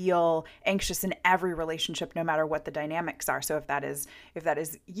just feel anxious in every relationship no matter what the dynamics are. So if that is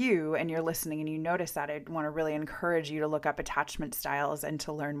you and you're listening and you notice that, I want to really encourage you to look up attachment styles and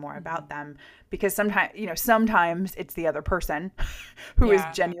to learn more Mm-hmm. about them, because sometimes it's the other person who is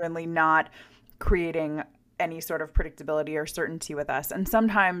Yeah. genuinely not creating any sort of predictability or certainty with us. And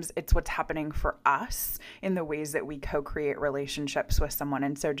sometimes it's what's happening for us in the ways that we co-create relationships with someone.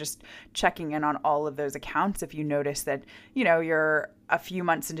 And so just checking in on all of those accounts, if you notice that, you're a few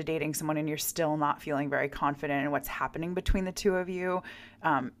months into dating someone and you're still not feeling very confident in what's happening between the two of you,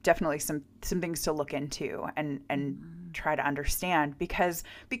 definitely some things to look into and try to understand because,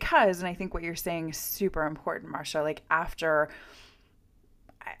 and I think what you're saying is super important, Marsha, like after,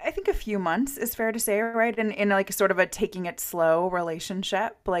 I think a few months is fair to say, right? And in like sort of a taking it slow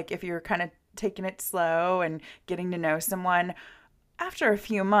relationship, like if you're kind of taking it slow and getting to know someone, after a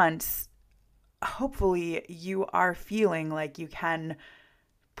few months, hopefully you are feeling like you can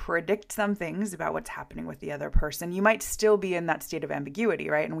predict some things about what's happening with the other person. You might still be in that state of ambiguity,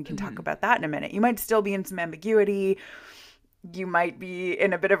 right? And we can talk about that in a minute. You might still be in some ambiguity. You might be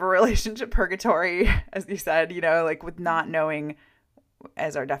in a bit of a relationship purgatory, as you said, like with not knowing,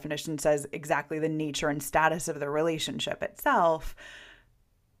 as our definition says, exactly the nature and status of the relationship itself.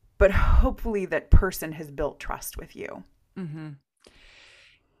 But hopefully that person has built trust with you. Mm-hmm.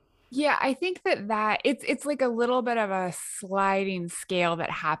 Yeah, I think that it's like a little bit of a sliding scale that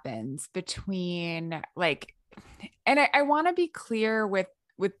happens between like, and I want to be clear with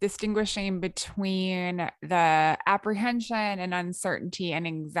distinguishing between the apprehension and uncertainty and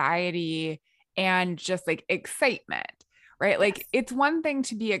anxiety and just like excitement, right? Like it's one thing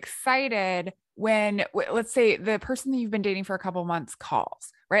to be excited when, let's say, the person that you've been dating for a couple months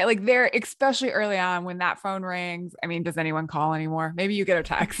calls, right? Like they're, especially early on when that phone rings. I mean, does anyone call anymore? Maybe you get a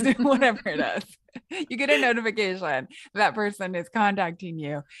text, whatever it is. You get a notification that person is contacting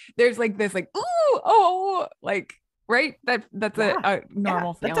you. There's like this, like, ooh, oh, like, right? That's a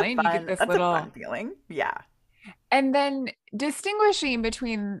normal feeling. That's a fun, you get this that's little a fun feeling. Yeah. And then distinguishing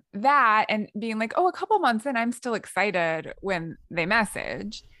between that and being like, oh, a couple months in, I'm still excited when they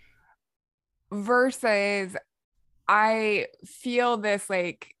message versus I feel this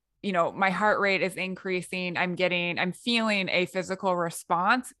like, my heart rate is increasing. I'm feeling a physical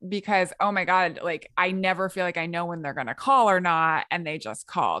response because, oh my God, like I never feel like I know when they're going to call or not. And they just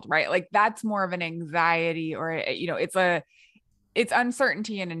called, right? Like that's more of an anxiety or, it's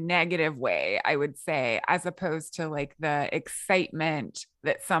uncertainty in a negative way, I would say, as opposed to like the excitement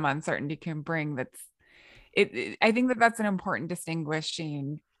that some uncertainty can bring. I think that that's an important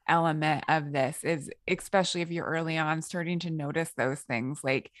distinguishing element of this is especially if you're early on starting to notice those things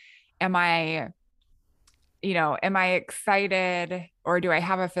like am I excited or do I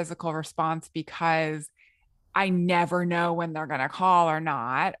have a physical response because I never know when they're going to call or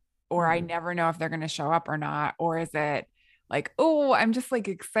not or I never know if they're going to show up or not, or is it like, oh, I'm just like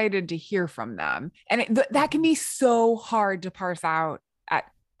excited to hear from them, and that can be so hard to parse out at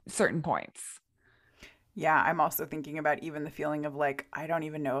certain points. Yeah, I'm also thinking about even the feeling of like, I don't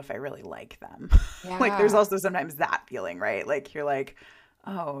even know if I really like them. Like, there's Yeah. also sometimes that feeling, right? Like, you're like,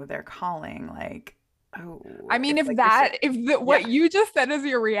 oh, they're calling. Like, oh, I mean, it's like you're saying, yeah. what you just said is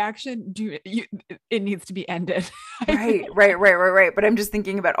your reaction, it needs to be ended. Right. But I'm just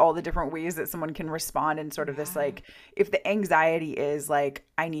thinking about all the different ways that someone can respond in sort of this, Yeah. like, if the anxiety is like,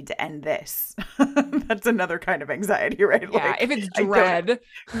 I need to end this, that's another kind of anxiety, right? Yeah, Like, if it's dread.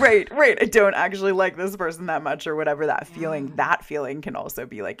 right. I don't actually like this person that much or whatever Yeah. that feeling can also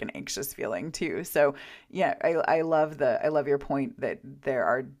be like an anxious feeling too. So yeah, I love your point that there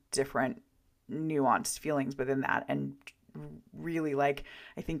are different nuanced feelings within that. And really, like,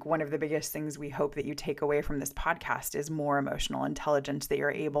 I think one of the biggest things we hope that you take away from this podcast is more emotional intelligence, that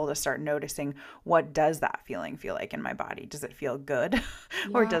you're able to start noticing, what does that feeling feel like in my body? Does it feel good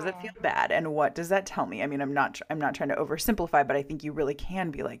or does it feel Yeah. bad? And what does that tell me? I mean, I'm not trying to oversimplify, but I think you really can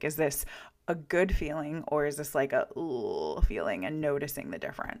be like, is this a good feeling or is this like a ooh feeling, and noticing the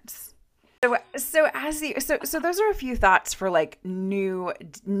difference. So those are a few thoughts for like new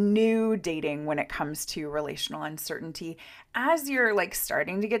dating when it comes to relational uncertainty. As you're like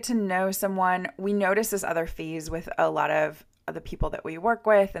starting to get to know someone, we notice this other phase with a lot of the people that we work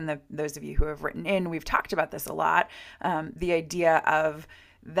with, and those of you who have written in, we've talked about this a lot. The idea of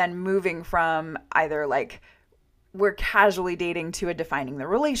then moving from either like we're casually dating to a defining the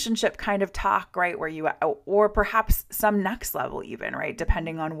relationship kind of talk, right? Where you, or perhaps some next level even, right?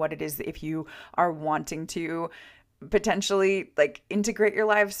 Depending on what it is, if you are wanting to potentially like integrate your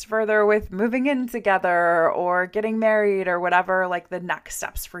lives further with moving in together or getting married or whatever, like the next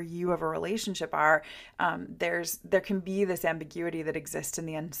steps for you of a relationship are, there can be this ambiguity that exists in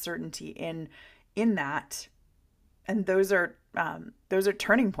the uncertainty in that. And those are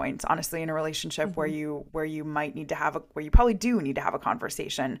turning points, honestly, in a relationship where you might need to where you probably do need to have a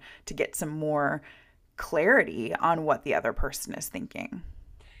conversation to get some more clarity on what the other person is thinking.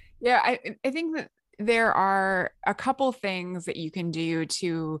 Yeah, I think that there are a couple things that you can do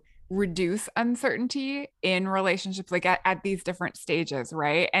to reduce uncertainty in relationships, like at these different stages,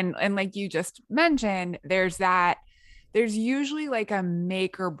 right? And like you just mentioned, there's usually like a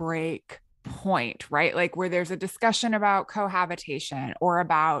make or break point, right? Like where there's a discussion about cohabitation or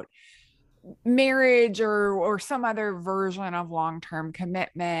about marriage or some other version of long-term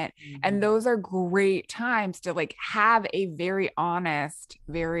commitment. And Mhm. those are great times to like have a very honest,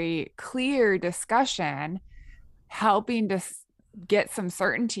 very clear discussion, helping to get some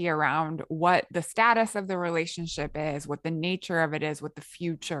certainty around what the status of the relationship is, what the nature of it is, what the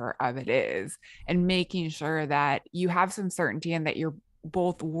future of it is, and making sure that you have some certainty and that you're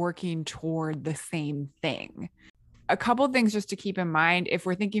both working toward the same thing. A couple of things just to keep in mind if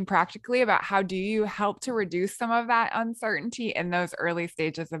we're thinking practically about how do you help to reduce some of that uncertainty in those early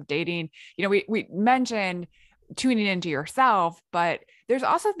stages of dating. We mentioned tuning into yourself, but there's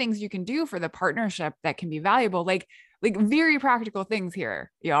also things you can do for the partnership that can be valuable, like very practical things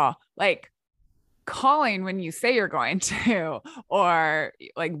here, y'all, like calling when you say you're going to, or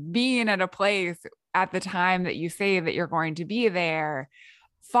like being at a place at the time that you say that you're going to be there,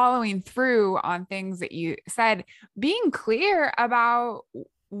 following through on things that you said, being clear about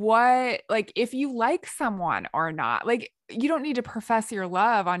what, like, if you like someone or not. Like, you don't need to profess your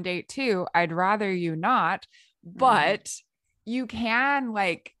love on date two. I'd rather you not, Mhm. but you can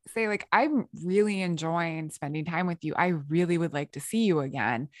like say like, I'm really enjoying spending time with you. I really would like to see you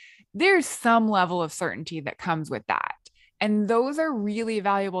again. There's some level of certainty that comes with that. And those are really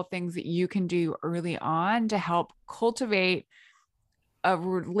valuable things that you can do early on to help cultivate a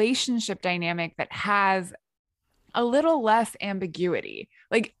relationship dynamic that has a little less ambiguity.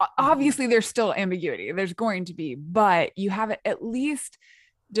 Like, Mhm. obviously, there's still ambiguity, there's going to be, but you have at least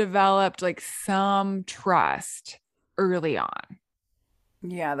developed like some trust early on.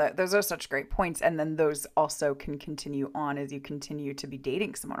 Yeah, those are such great points. And then those also can continue on as you continue to be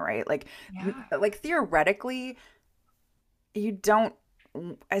dating someone, right? Yeah. Like theoretically, you don't,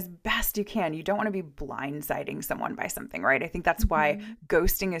 as best you can, you don't want to be blindsiding someone by something, right? I think that's why Mm-hmm.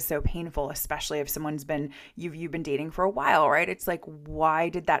 ghosting is so painful, especially if someone's been, you've been dating for a while, right? It's like, why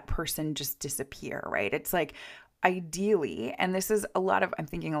did that person just disappear, right? It's like, ideally, and this is a lot of, I'm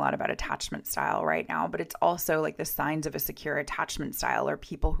thinking a lot about attachment style right now, but it's also like the signs of a secure attachment style are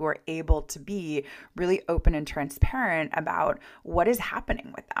people who are able to be really open and transparent about what is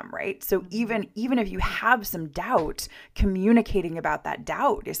happening with them, right? So even if you have some doubt, communicating about that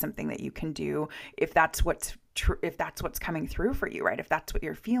doubt is something that you can do if that's what's if that's what's coming through for you, right? If that's what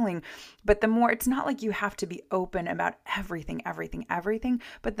you're feeling. But the more, it's not like you have to be open about everything,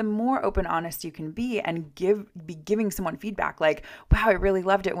 but the more open, honest you can be and be giving someone feedback like, wow, I really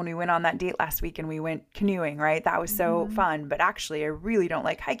loved it when we went on that date last week and we went canoeing, right? That was so Mm-hmm. fun. But actually, I really don't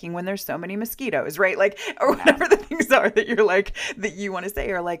like hiking when there's so many mosquitoes, right? Like, or Yeah. whatever the things are that you're like, that you want to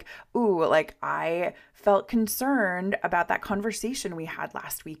say, or like, ooh, like I felt concerned about that conversation we had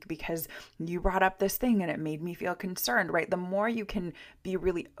last week because you brought up this thing and it made me feel concerned, right? The more you can be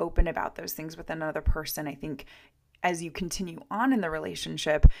really open about those things with another person, I think as you continue on in the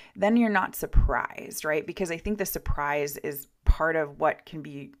relationship, then you're not surprised, right? Because I think the surprise is part of what can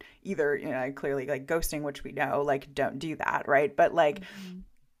be either, clearly like ghosting, which we know, like, don't do that, right? But like, Mm-hmm.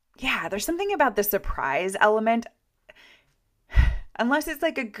 yeah, there's something about the surprise element, unless it's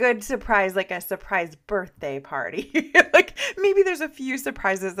like a good surprise, like a surprise birthday party. Like maybe there's a few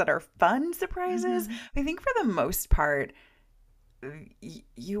surprises that are fun surprises. Mm-hmm. I think for the most part,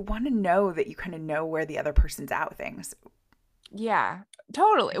 you want to know that you kind of know where the other person's at with things. Yeah,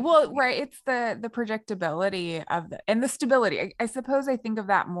 totally. Well, right. It's the predictability of the and the stability. I suppose I think of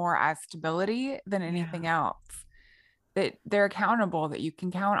that more as stability than anything Yeah. else. That they're accountable, that you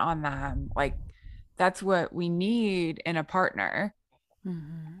can count on them. Like, that's what we need in a partner.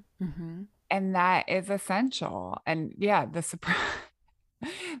 Mm-hmm. Mm-hmm. And that is essential. And yeah, the surprise,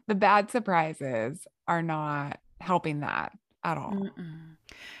 the bad surprises are not helping that at all. Mm-mm.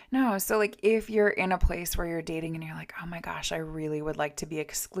 No, so like if you're in a place where you're dating and you're like, oh my gosh, I really would like to be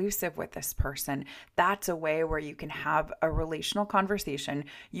exclusive with this person, that's a way where you can have a relational conversation.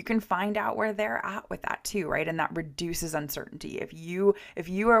 You can find out where they're at with that too, right? And that reduces uncertainty. If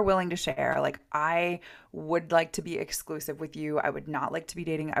you are willing to share, like I would like to be exclusive with you, I would not like to be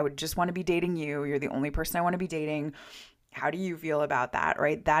dating, I would just want to be dating you. You're the only person I want to be dating. How do you feel about that,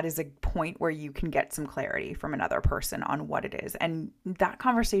 right? That is a point where you can get some clarity from another person on what it is. And that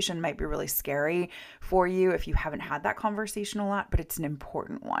conversation might be really scary for you if you haven't had that conversation a lot, but it's an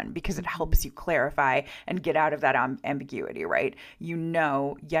important one because it helps Mhm. you clarify and get out of that ambiguity, right? You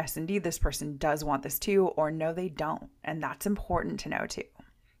know, yes, indeed, this person does want this too, or no, they don't. And that's important to know too.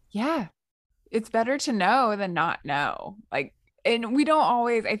 Yeah, it's better to know than not know. Like, and we don't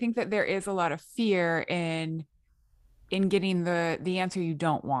always, I think that there is a lot of fear in getting the answer you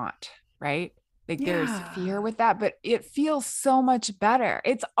don't want, right? Like there's fear Yeah. with that, but it feels so much better.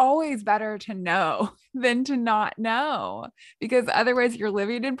 It's always better to know than to not know because otherwise you're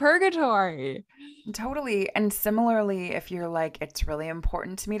living in purgatory. Totally. And similarly, if you're like, it's really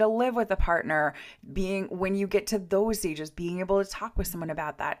important to me to live with a partner, being when you get to those stages, being able to talk with someone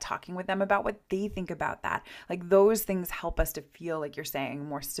about that, talking with them about what they think about that, like those things help us to feel, like you're saying,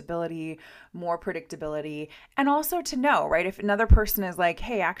 more stability, more predictability, and also to know, right? If another person is like,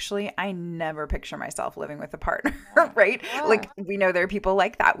 hey, actually, I never picture myself living with a partner, right? Yeah. Like we know there are people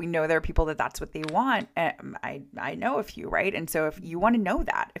like that. We know there are people that that's what they want. I know a few, right? And so if you want to know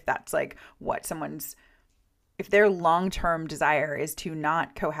that, if that's like what someone's if their long-term desire is to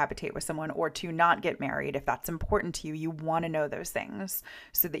not cohabitate with someone or to not get married, if that's important to you, you want to know those things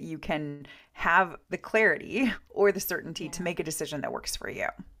so that you can have the clarity or the certainty to Yeah. make a decision that works for you.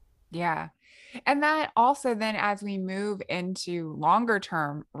 Yeah. And that also then as we move into longer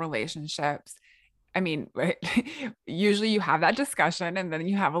term relationships, I mean, usually you have that discussion and then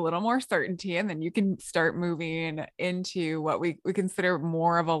you have a little more certainty and then you can start moving into what we consider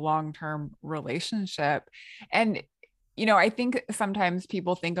more of a long-term relationship. And, I think sometimes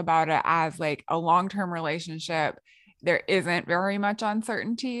people think about it as like a long-term relationship. There isn't very much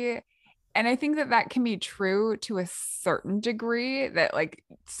uncertainty. And I think that that can be true to a certain degree, that like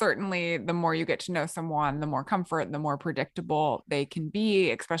certainly the more you get to know someone, the more comfort, the more predictable they can be,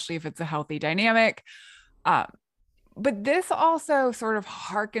 especially if it's a healthy dynamic. Um, but this also sort of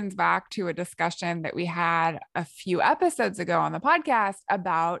harkens back to a discussion that we had a few episodes ago on the podcast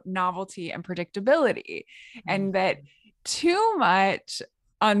about novelty and predictability, and that too much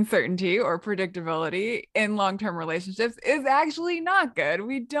uncertainty or predictability in long-term relationships is actually not good.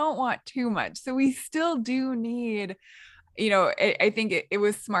 We don't want too much. So we still do need, I think it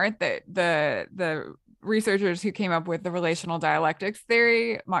was smart that the researchers who came up with the relational dialectics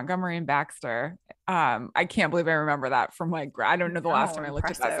theory, Montgomery and Baxter. I can't believe I remember that from like, I don't know the last No, time I looked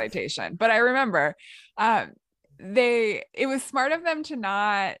at that impressive. citation, but I remember um, it was smart of them to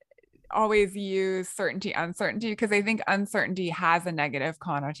not always use certainty, uncertainty, because I think uncertainty has a negative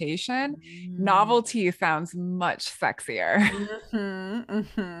connotation. Mm. Novelty sounds much sexier.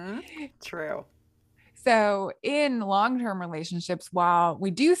 True. So, in long term relationships, while we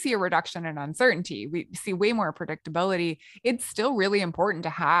do see a reduction in uncertainty, we see way more predictability, it's still really important to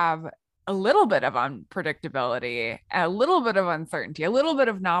have a little bit of unpredictability, a little bit of uncertainty, a little bit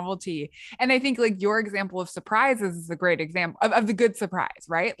of novelty. And I think like your example of surprises is a great example of the good surprise,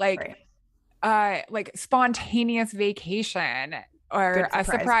 right? Right. Like spontaneous vacation or Good a surprise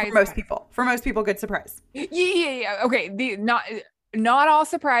for surprise. most people. For most people, good surprise. Yeah. Okay. The not all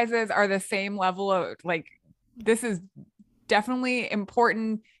surprises are the same level of like, this is definitely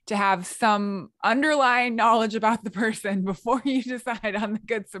important to have some underlying knowledge about the person before you decide on the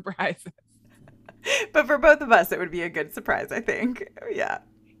good surprises. But for both of us, it would be a good surprise, I think. Yeah.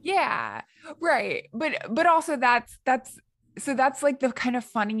 Yeah, right. But also that's so that's like the kind of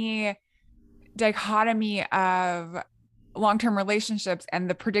funny dichotomy of long-term relationships and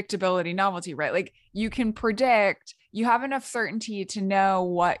the predictability novelty, right? Like you can predict, you have enough certainty to know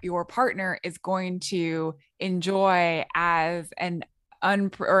what your partner is going to enjoy as an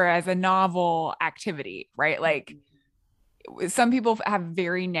or as a novel activity, right? Like some people have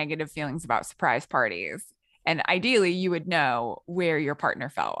very negative feelings about surprise parties, and ideally you would know where your partner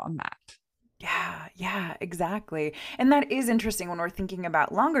fell on that. Yeah, yeah, exactly. And that is interesting when we're thinking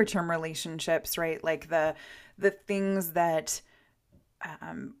about longer term relationships, right? Like the things that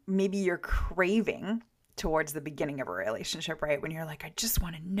maybe you're craving towards the beginning of a relationship, right? When you're like, I just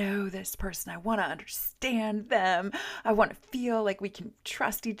want to know this person. I want to understand them. I want to feel like we can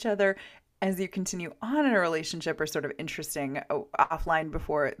trust each other. As you continue on in a relationship are sort of interesting. Offline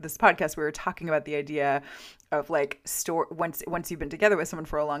before this podcast, we were talking about the idea of like once you've been together with someone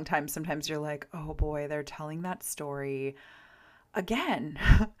for a long time, sometimes you're like, oh boy, they're telling that story again.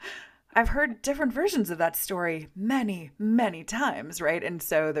 I've heard different versions of that story many, many times, right? And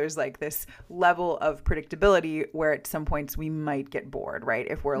so there's like this level of predictability where at some points we might get bored, right?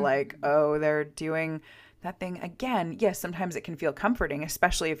 If we're like, Mm-hmm. oh, they're doing that thing again. Yes, sometimes it can feel comforting,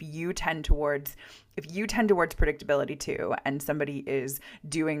 especially if you tend towards predictability too, and somebody is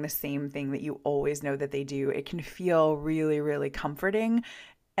doing the same thing that you always know that they do. It can feel really, really comforting.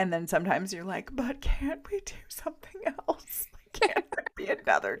 And then sometimes you're like, but can't we do something else? Can't there be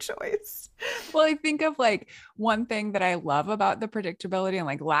another choice? Well, I think of like one thing that I love about the predictability and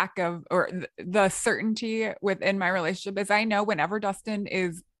like lack of or the certainty within my relationship is I know whenever Dustin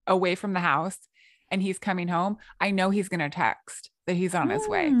is away from the house and he's coming home, I know he's going to text that he's on his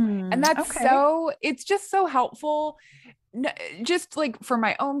way. And Okay. it's just so helpful just like for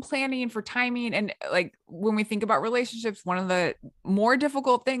my own planning and for timing. And like when we think about relationships, one of the more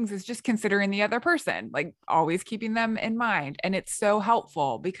difficult things is just considering the other person, like always keeping them in mind. And it's so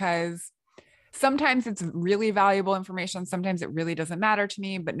helpful because sometimes it's really valuable information. Sometimes it really doesn't matter to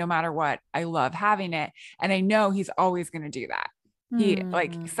me, but no matter what, I love having it. And I know he's always going to do that. He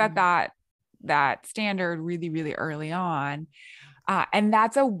like set that standard really, really early on. And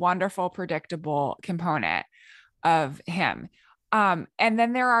that's a wonderful, predictable component of him. And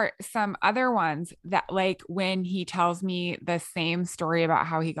then there are some other ones that, like when he tells me the same story about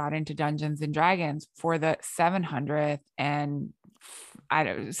how he got into Dungeons and Dragons for the 700th and I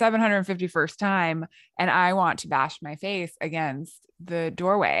don't 751st time, and I want to bash my face against the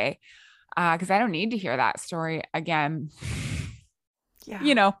doorway because I don't need to hear that story again. Yeah.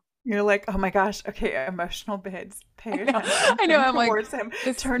 You know, You're like, oh my gosh, okay, emotional bids. Pay attention. I know. I'm towards like, him.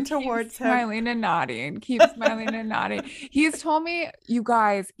 just Turn towards him. Smiling and nodding. Keep smiling and nodding. He's told me, you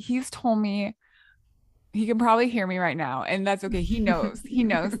guys, he's told me he can probably hear me right now, and that's okay. He knows. He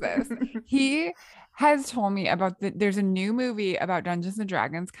knows this. He has told me about there's a new movie about Dungeons and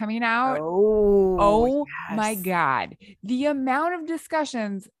Dragons coming out. Oh my yes. God. The amount of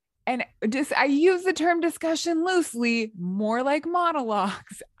discussions, and just I use the term discussion loosely, more like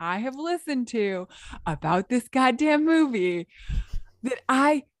monologues I have listened to about this goddamn movie that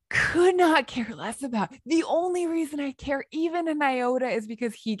I could not care less about. The only reason I care even an iota is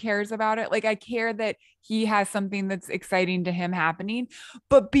because he cares about it. Like I care that he has something that's exciting to him happening.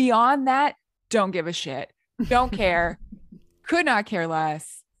 But beyond that, don't give a shit. Don't care. Could not care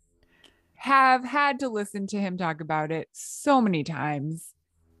less. Have had to listen to him talk about it so many times.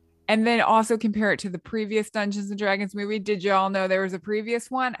 And then also compare it to the previous Dungeons and Dragons movie. Did you all know there was a previous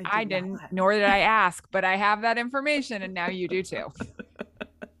one? I didn't, nor did I ask, but I have that information and now you do too.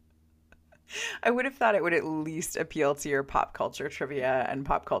 I would have thought it would at least appeal to your pop culture trivia and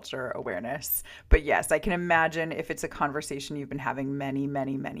pop culture awareness. But yes, I can imagine if it's a conversation you've been having many,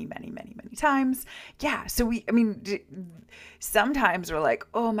 many, many, many, many, many times. Yeah. So sometimes we're like,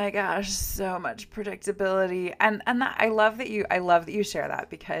 oh my gosh, so much predictability. And that, I love that you share that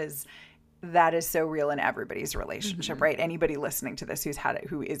because that is so real in everybody's relationship, right? Anybody listening to this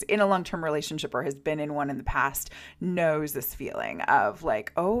who is in a long-term relationship or has been in one in the past knows this feeling of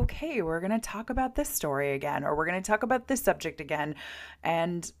like, okay, we're going to talk about this story again, or we're going to talk about this subject again.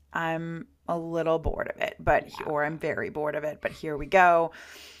 And I'm a little bored of it, or I'm very bored of it, but here we go.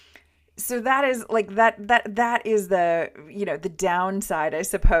 So that is like, that is the, the downside, I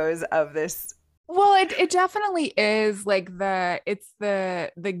suppose, of this. Well, it definitely is like it's the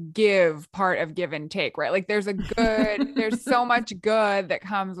give part of give and take, right? Like there's so much good that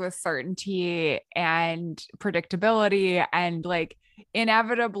comes with certainty and predictability, and like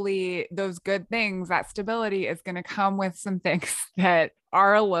inevitably those good things, that stability is going to come with some things that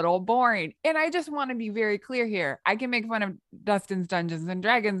are a little boring. And I just want to be very clear here. I can make fun of Dustin's Dungeons and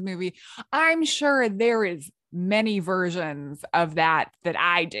Dragons movie. I'm sure there is many versions of that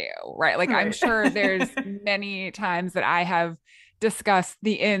I do, right? Like I'm sure there's many times that I have discussed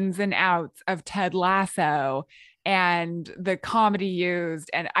the ins and outs of Ted Lasso and the comedy used.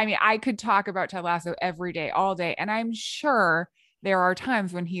 And I mean, I could talk about Ted Lasso every day, all day. And I'm sure there are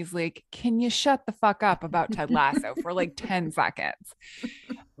times when he's like, can you shut the fuck up about Ted Lasso for like 10 seconds?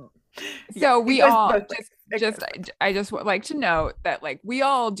 So we all I just would like to note that like we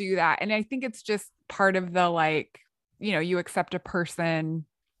all do that. And I think it's just part of the like, you accept a person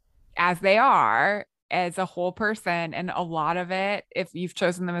as they are, as a whole person. And a lot of it, if you've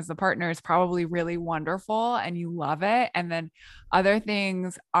chosen them as a partner, is probably really wonderful and you love it. And then other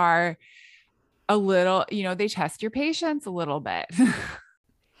things are a little, they test your patience a little bit.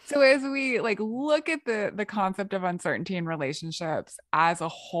 So as we like look at the concept of uncertainty in relationships as a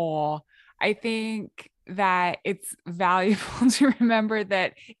whole, I think that it's valuable to remember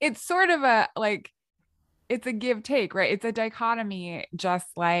that it's sort of it's a give take, right? It's a dichotomy, just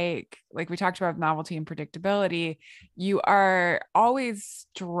like we talked about novelty and predictability. You are always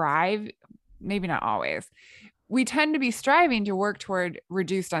maybe not always. We tend to be striving to work toward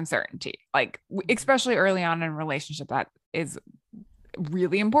reduced uncertainty, like especially early on in a relationship. That is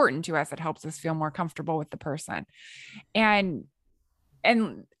really important to us. It helps us feel more comfortable with the person. And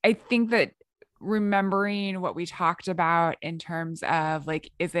I think that remembering what we talked about in terms of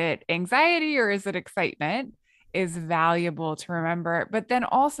like, is it anxiety or is it excitement, is valuable to remember. But then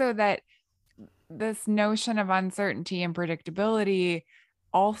also that this notion of uncertainty and predictability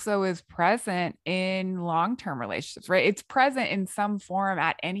also is present in long-term relationships, right? It's present in some form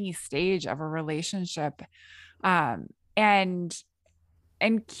at any stage of a relationship. And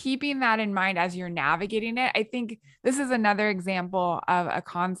And keeping that in mind as you're navigating it, I think this is another example of a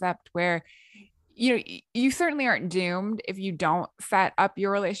concept where you certainly aren't doomed if you don't set up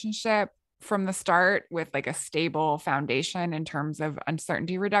your relationship from the start with like a stable foundation in terms of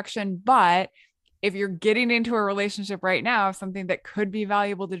uncertainty reduction. But if you're getting into a relationship right now, something that could be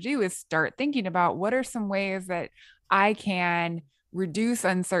valuable to do is start thinking about what are some ways that I can reduce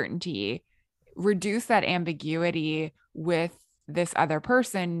uncertainty, reduce that ambiguity with this other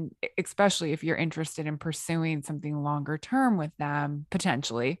person, especially if you're interested in pursuing something longer term with them,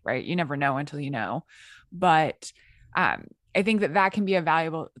 potentially, right? You never know until you know. But I think that can be a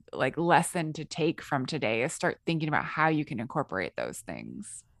valuable like lesson to take from today, is start thinking about how you can incorporate those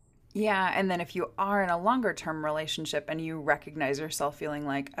things. Yeah. And then if you are in a longer term relationship and you recognize yourself feeling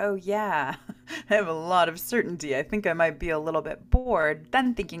like, oh, yeah, I have a lot of certainty, I think I might be a little bit bored,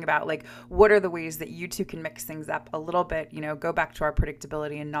 then thinking about like, what are the ways that you two can mix things up a little bit, go back to our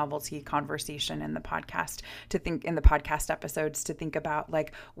predictability and novelty conversation in the podcast episodes to think about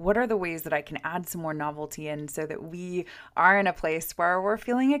like, what are the ways that I can add some more novelty in so that we are in a place where we're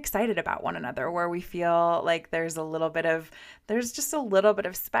feeling excited about one another, where we feel like there's just a little bit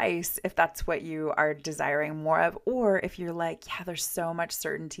of spice if that's what you are desiring more of, or if you're like, yeah, there's so much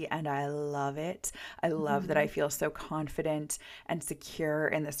certainty and I love it. I love that I feel so confident and secure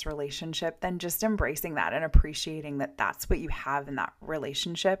in this relationship, then just embracing that and appreciating that that's what you have in that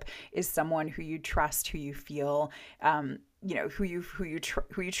relationship is someone who you trust, who you feel, who you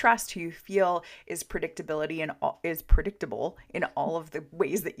trust, who you feel is predictable in all of the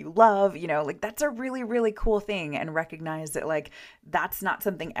ways that you love, like that's a really, really cool thing, and recognize that like that's not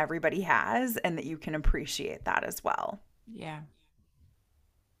something everybody has and that you can appreciate that as well. Yeah.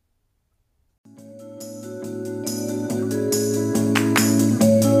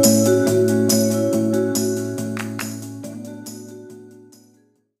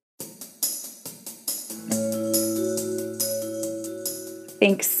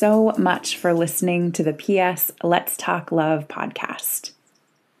 Thanks so much for listening to the PS Let's Talk Love podcast.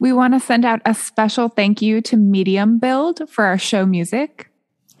 We want to send out a special thank you to Medium Build for our show music.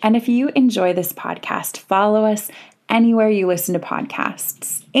 And if you enjoy this podcast, follow us anywhere you listen to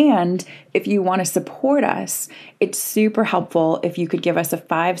podcasts. And if you want to support us, it's super helpful if you could give us a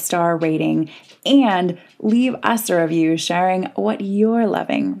 5-star rating and leave us a review sharing what you're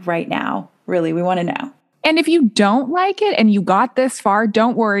loving right now. Really, we want to know. And if you don't like it and you got this far,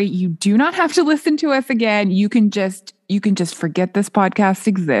 don't worry. You do not have to listen to us again. You can just forget this podcast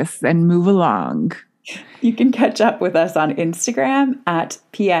exists and move along. You can catch up with us on Instagram at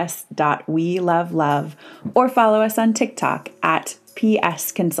ps.welovelove or follow us on TikTok at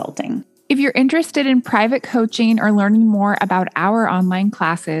PS Consulting. If you're interested in private coaching or learning more about our online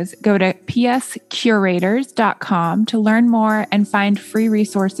classes, go to pscurators.com to learn more and find free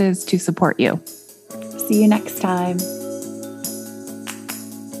resources to support you. See you next time.